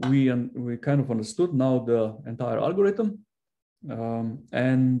 We kind of understood now the entire algorithm,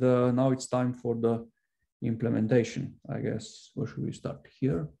 and now it's time for the implementation. I guess where should we start?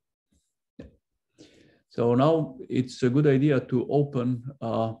 Here. Yeah. So now it's a good idea to open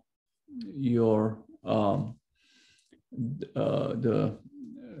your the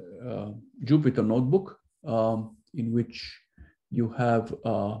Jupyter notebook in which you have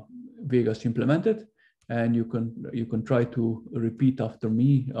Vegas implemented, and you can try to repeat after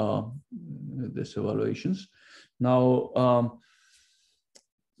me these evaluations. Now,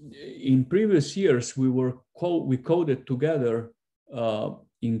 in previous years, we coded together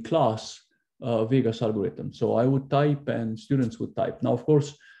in class Vegas algorithm. So I would type and students would type. Now, of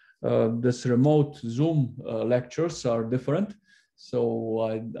course, this remote Zoom lectures are different. So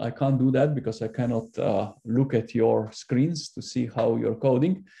I can't do that because I cannot look at your screens to see how you're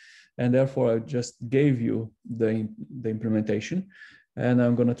coding. And therefore, I just gave you the implementation. And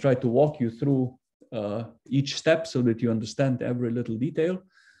I'm going to try to walk you through each step so that you understand every little detail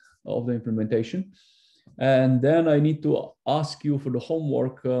of the implementation. And then I need to ask you for the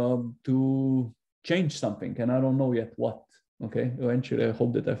homework to change something. And I don't know yet what. Okay, eventually I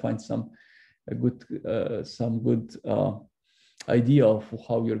hope that I find some good idea of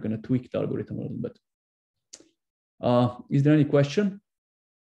how you're going to tweak the algorithm a little bit. Is there any question?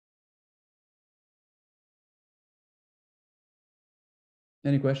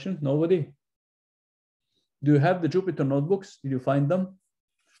 Any question? Nobody? Do you have the Jupyter notebooks? Did you find them?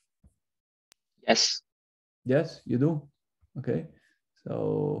 Yes. Yes, you do. Okay.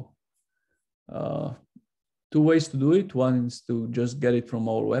 So 2 ways to do it. One is to just get it from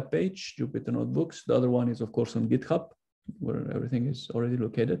our webpage, Jupyter Notebooks. The other one is, of course, on GitHub, where everything is already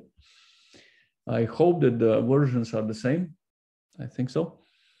located. I hope that the versions are the same. I think so.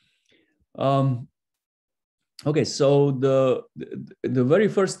 Okay, so the very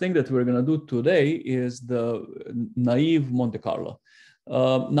first thing that we're going to do today is the naive Monte Carlo.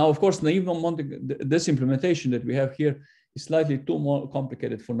 Now, of course, naive this implementation that we have here is slightly too more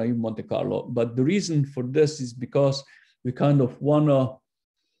complicated for naive Monte Carlo. But the reason for this is because we kind of want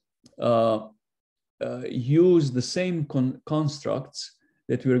to use the same constructs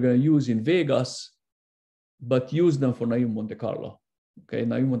that we're going to use in Vegas, but use them for naive Monte Carlo. Okay,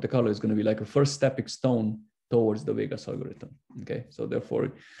 naive Monte Carlo is going to be like a first stepping stone towards the Vegas algorithm. Okay, so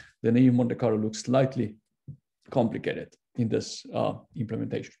therefore, the naive Monte Carlo looks slightly complicated in this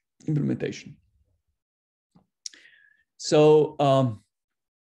implementation. So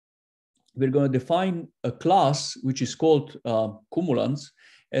we're going to define a class which is called cumulants,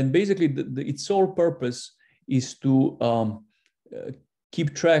 and basically its sole purpose is to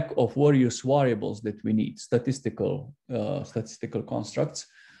keep track of various variables that we need, statistical constructs.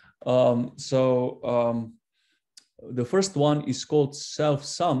 The first one is called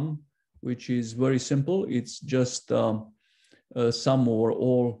self-sum, which is very simple. It's just sum over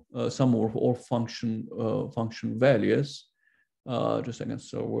all function values. Just a second.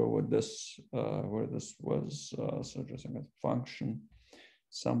 So where this was? So just a second. Function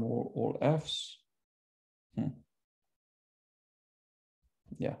sum over all f's.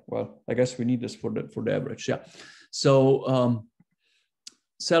 Yeah. Well, I guess we need this for the average. Yeah. So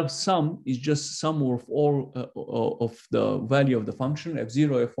self-sum is just sum of all of the value of the function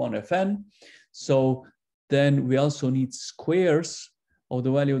f0, f1, fn. So then we also need squares of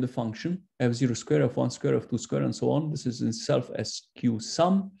the value of the function, f0 square, f1 square, f2 square, and so on. This is in self-sq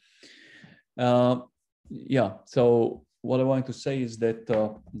sum. Yeah, so what I want to say is that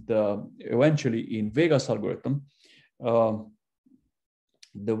eventually in Vegas algorithm,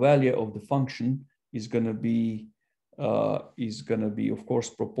 the value of the function is going to be of course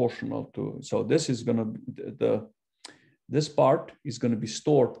proportional to. So this is going to this part is going to be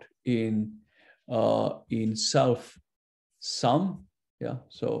stored in self sum. Yeah.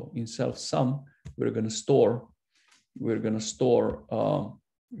 So in self sum, we're going to store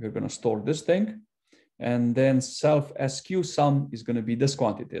this thing, and then self sq sum is going to be this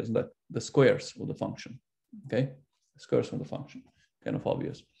quantity, isn't it? The squares of the function. Okay, the squares of the function. Kind of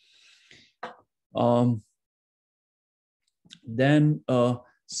obvious. Then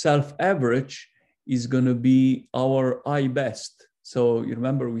self average is going to be our I best. So you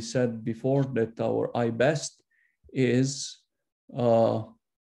remember we said before that our I best is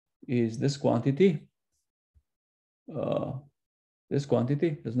is this quantity,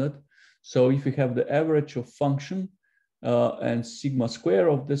 isn't it? So if we have the average of function and sigma square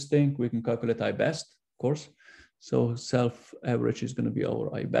of this thing, we can calculate I best, of course. So self average is going to be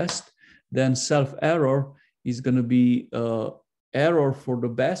our I best. Then self error is going to be error for the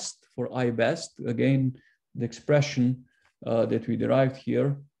best, for I best. Again, the expression that we derived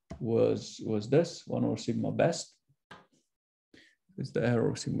here was this 1 over sigma best. It's the error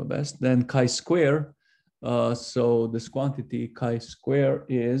of sigma best. Then chi square. So this quantity chi square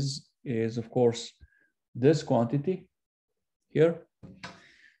is of course this quantity here.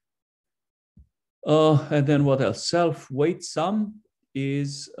 And then what else? Self weight sum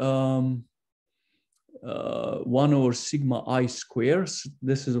is 1 over sigma I squares.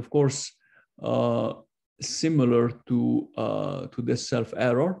 This is of course similar to this self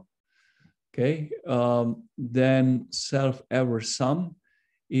error. Okay. Then self error sum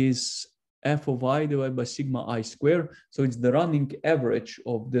is f of I divided by sigma I square. So it's the running average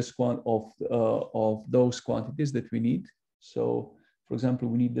of this of those quantities that we need. So for example,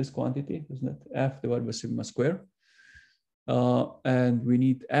 we need this quantity, isn't it? F divided by sigma square. And we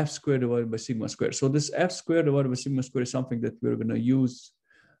need f squared divided by sigma square. So this f squared divided by sigma square is something that we're going to use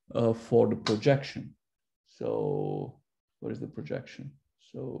for the projection. So what is the projection?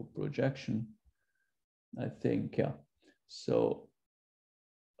 So projection, I think, yeah. So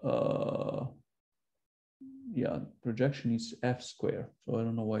yeah, projection is f square. So I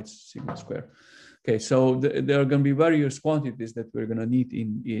don't know why it's sigma square. Okay, so there are going to be various quantities that we're going to need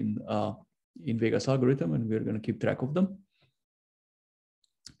in Vega's algorithm, and we're going to keep track of them.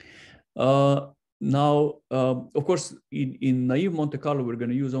 Now, of course, in naive Monte Carlo, we're going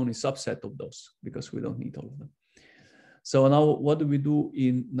to use only a subset of those because we don't need all of them. So now what do we do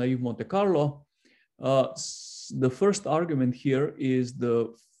in naive Monte Carlo? The first argument here is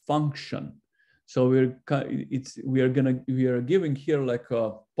the function. So we are giving here like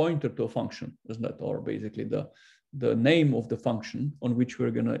a pointer to a function, isn't it? Or basically the name of the function on which we're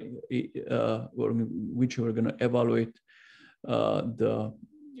gonna evaluate the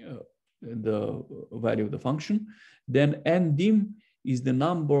value of the function. Then ndim is the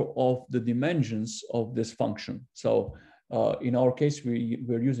number of the dimensions of this function. So in our case,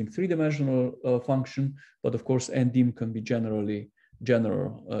 we're using three-dimensional function, but of course ndim can be general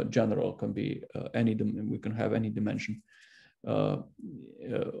can be any, we can have any dimension of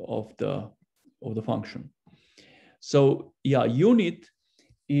the function. So yeah, unit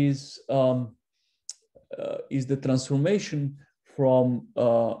is the transformation from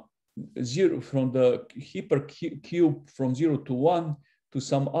from the hypercube from 0 to 1 to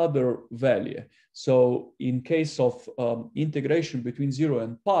some other value. So in case of integration between 0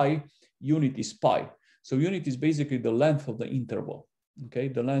 and pi, unit is pi. So unit is basically the length of the interval, okay?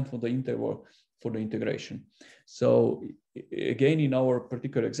 The length of the interval for the integration. So again, in our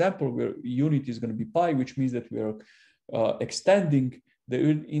particular example, where unit is going to be pi, which means that we are extending the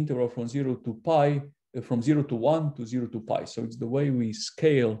interval from 0 to pi, from 0 to 1 to 0 to pi. So it's the way we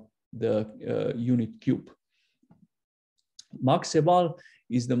scale the unit cube. Max eval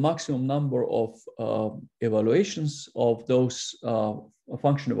is the maximum number of evaluations of those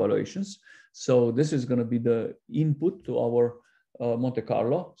function evaluations. So this is going to be the input to our Monte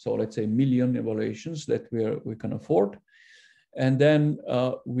Carlo. So let's say 1 million evaluations that we can afford. And then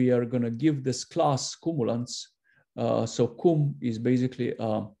we are going to give this class cumulants. So cum is basically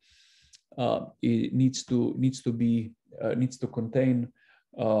it needs to contain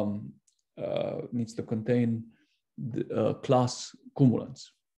the class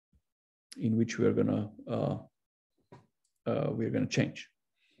cumulants in which we're gonna change.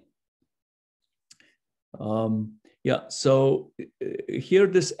 Yeah, so here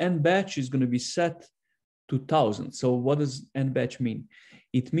this n batch is going to be set to 1000. So what does n batch mean?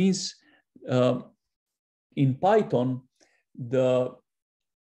 It means in Python, the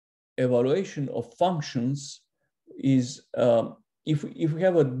evaluation of functions is if we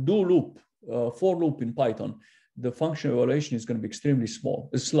have a do loop, for loop in Python, the function evaluation is going to be extremely slow.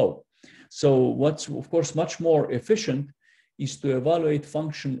 So what's of course much more efficient is to evaluate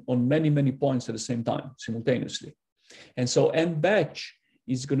function on many points at the same time, simultaneously. And so n batch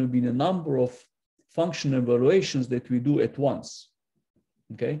is going to be the number of function evaluations that we do at once.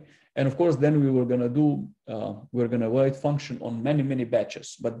 Okay. And of course, then we're going to evaluate function on many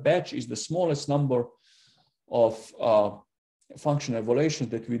batches. But batch is the smallest number of function evaluations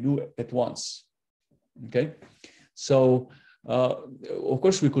that we do at once. Okay. So of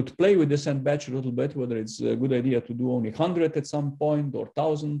course, we could play with this n batch a little bit, whether it's a good idea to do only 100 at some point, or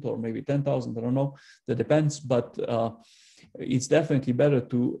 1,000, or maybe 10,000. I don't know. That depends. But it's definitely better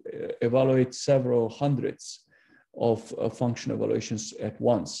to evaluate several hundreds of function evaluations at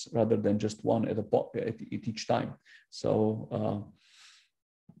once rather than just one at each time. So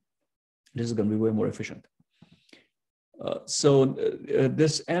this is going to be way more efficient.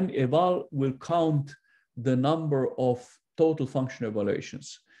 This n eval will count the number of total function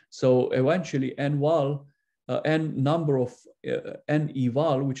evaluations. So eventually n number of n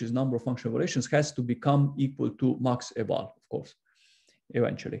eval, which is number of function evaluations, has to become equal to max eval, of course,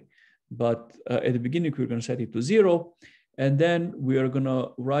 eventually. But at the beginning, we're going to set it to 0, and then we are going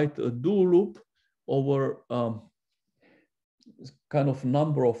to write a do loop over kind of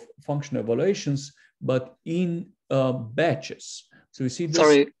number of function evaluations, but in batches. So you see this.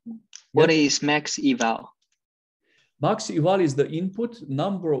 Sorry, what is max eval? Max eval is the input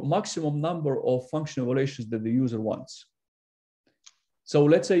maximum number of function evaluations that the user wants. So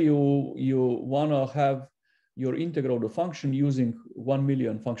let's say you want to have your integral of the function using 1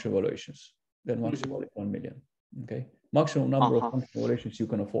 million function evaluations. Then max eval is 1 million. Okay, maximum number of function evaluations you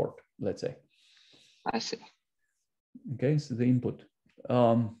can afford. Let's say. I see. Okay, so the input.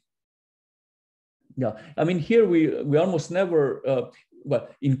 Yeah, I mean here we almost never. Well,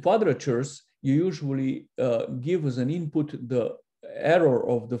 in quadratures, you usually give as an input the error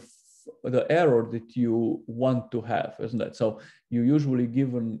of the error that you want to have, isn't it? So you usually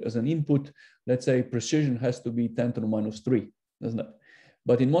give as an input, let's say precision has to be 10 to the minus 3, isn't it?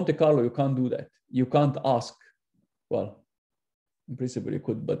 But in Monte Carlo, you can't do that. You can't ask, well, in principle you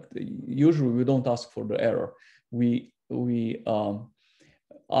could, but usually we don't ask for the error. We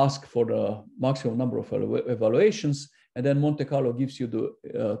ask for the maximum number of evaluations, and then Monte Carlo gives you the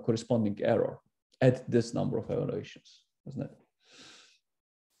corresponding error at this number of evaluations, isn't it?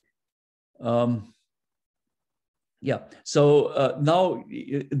 Yeah, so now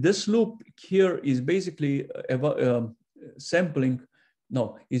this loop here is basically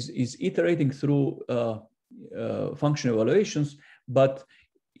is iterating through function evaluations, but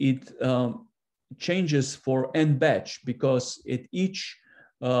it changes for n batch, because at each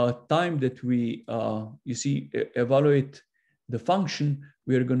time that we evaluate the function,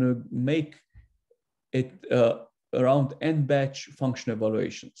 we are going to make it around n batch function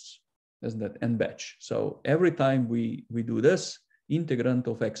evaluations, isn't that n batch? So every time we do this, integrand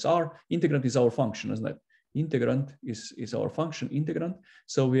of xr, integrand is our function, isn't it? Integrand is our function integrand.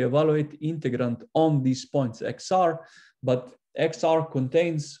 So we evaluate integrand on these points xr, but xr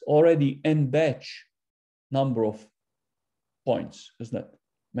contains already n batch number of points, isn't it?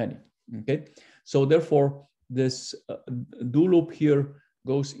 Many. Okay. So therefore, this do loop here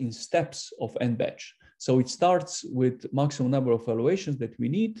goes in steps of n batch. So it starts with maximum number of evaluations that we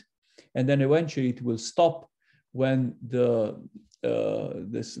need, and then eventually it will stop when the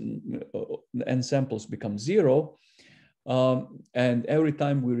n samples become 0. And every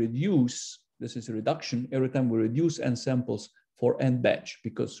time we reduce, this is a reduction, every time we reduce n samples for n batch,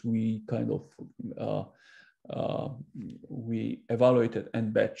 because we kind of we evaluated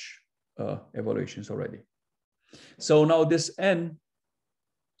n batch evaluations already. So now this n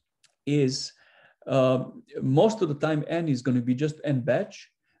is most of the time n is going to be just n batch,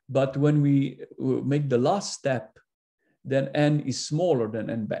 but when we make the last step, then n is smaller than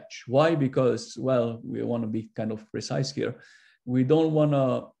n batch. Why? Because, well, we want to be kind of precise here. We don't want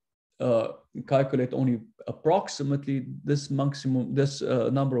to calculate only approximately this maximum, this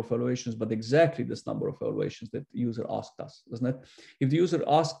number of evaluations, but exactly this number of evaluations that the user asked us, isn't it? If the user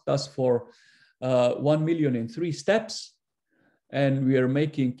asked us for 1 million in 3 steps, and we are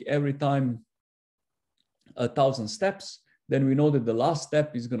making every time 1,000 steps, then we know that the last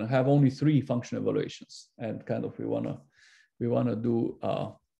step is going to have only 3 function evaluations, and kind of we want to do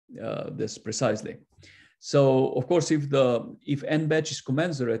this precisely. So of course, if n batch is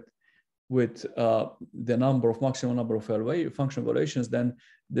commensurate with the maximum number of function evaluations, then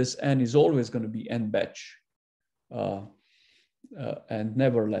this n is always going to be n batch and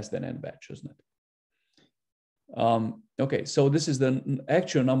never less than n batch, isn't it? Okay, so this is the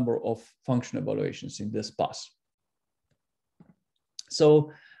actual number of function evaluations in this pass.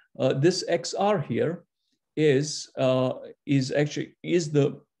 So this XR here is the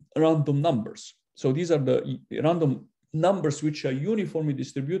random numbers. So these are the random numbers which are uniformly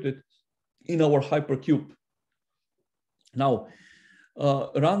distributed in our hypercube. Now,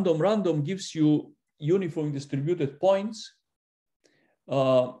 random gives you uniformly distributed points.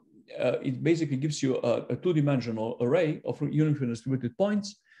 It basically gives you a 2-dimensional array of uniformly distributed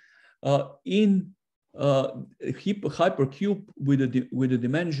points in hypercube with a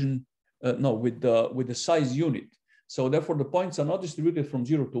dimension, with the size unit. So therefore, the points are not distributed from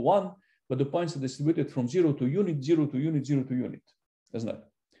 0 to 1, but the points are distributed from 0 to unit, 0 to unit, 0 to unit, isn't it?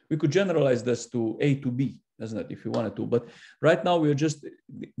 We could generalize this to A to B, isn't it, if you wanted to. But right now, we are just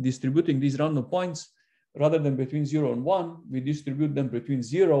distributing these random points. Rather than between 0 and 1, we distribute them between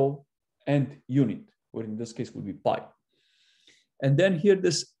 0 and unit, or in this case would be pi. And then here,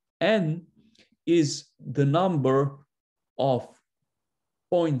 this n is the number of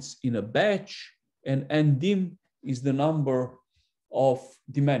points in a batch, and n dim is the number of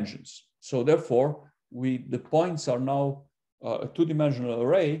dimensions. So therefore, the points are now a two-dimensional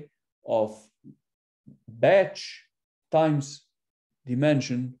array of batch times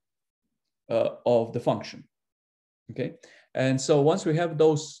dimension of the function. Okay, and so once we have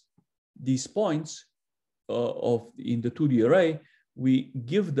these points in the 2D array, we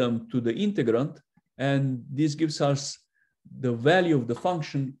give them to the integrand, and this gives us the value of the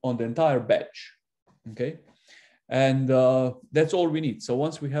function on the entire batch. Okay, and that's all we need. So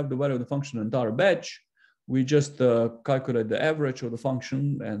once we have the value of the function on the entire batch, we just calculate the average of the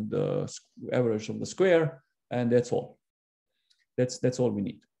function and the average of the square, and that's all. That's all we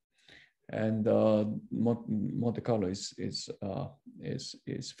need. And Monte Carlo is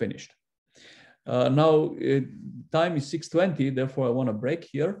finished. Now time is 6:20. Therefore, I want to break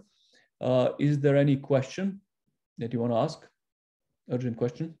here. Is there any question that you want to ask? Urgent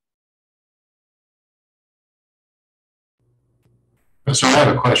question? So I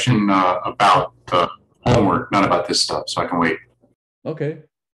have a question about the homework, not about this stuff, so I can wait. Okay.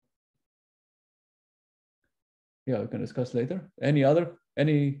 Yeah, we can discuss later. Any other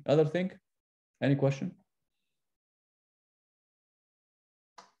thing? Any question?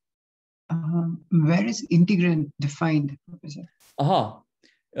 Where is integrand defined, Professor?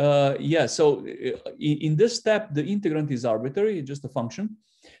 Yeah, so in this step, the integrand is arbitrary, just a function.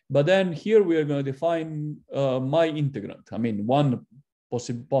 But then here we are going to define my integrand. I mean, one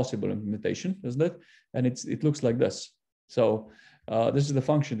possible implementation, isn't it? And it looks like this. So this is the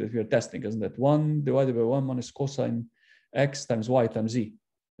function that we are testing, isn't it? 1 divided by 1 minus cosine x times y times z,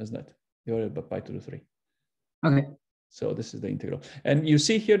 isn't it? Divided by pi to the 3. Okay. So this is the integral. And you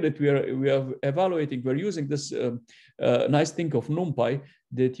see here that we are evaluating, we're using this nice thing of NumPy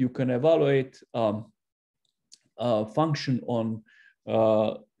that you can evaluate a function on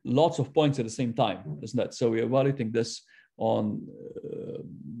lots of points at the same time, isn't that? So we're evaluating this on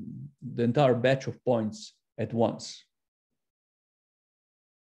the entire batch of points at once.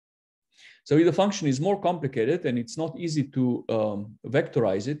 So if the function is more complicated and it's not easy to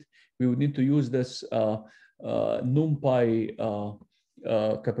vectorize it, we would need to use this NumPy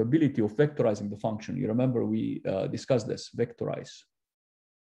capability of vectorizing the function. You remember we discussed this, vectorize.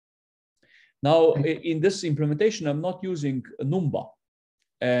 Now, in this implementation, I'm not using Numba.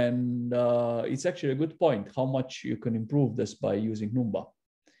 And it's actually a good point how much you can improve this by using Numba.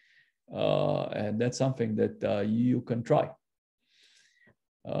 And that's something that you can try.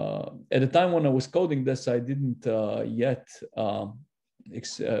 At the time when I was coding this, I didn't yet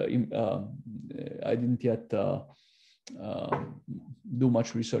do much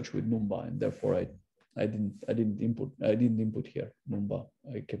research with Numba, and therefore I didn't input here Numba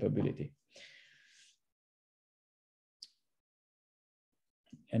capability.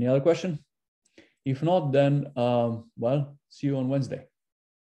 Any other question? If not, then well, see you on Wednesday.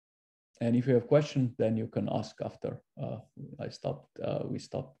 And if you have questions, then you can ask after we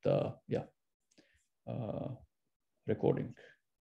stopped recording.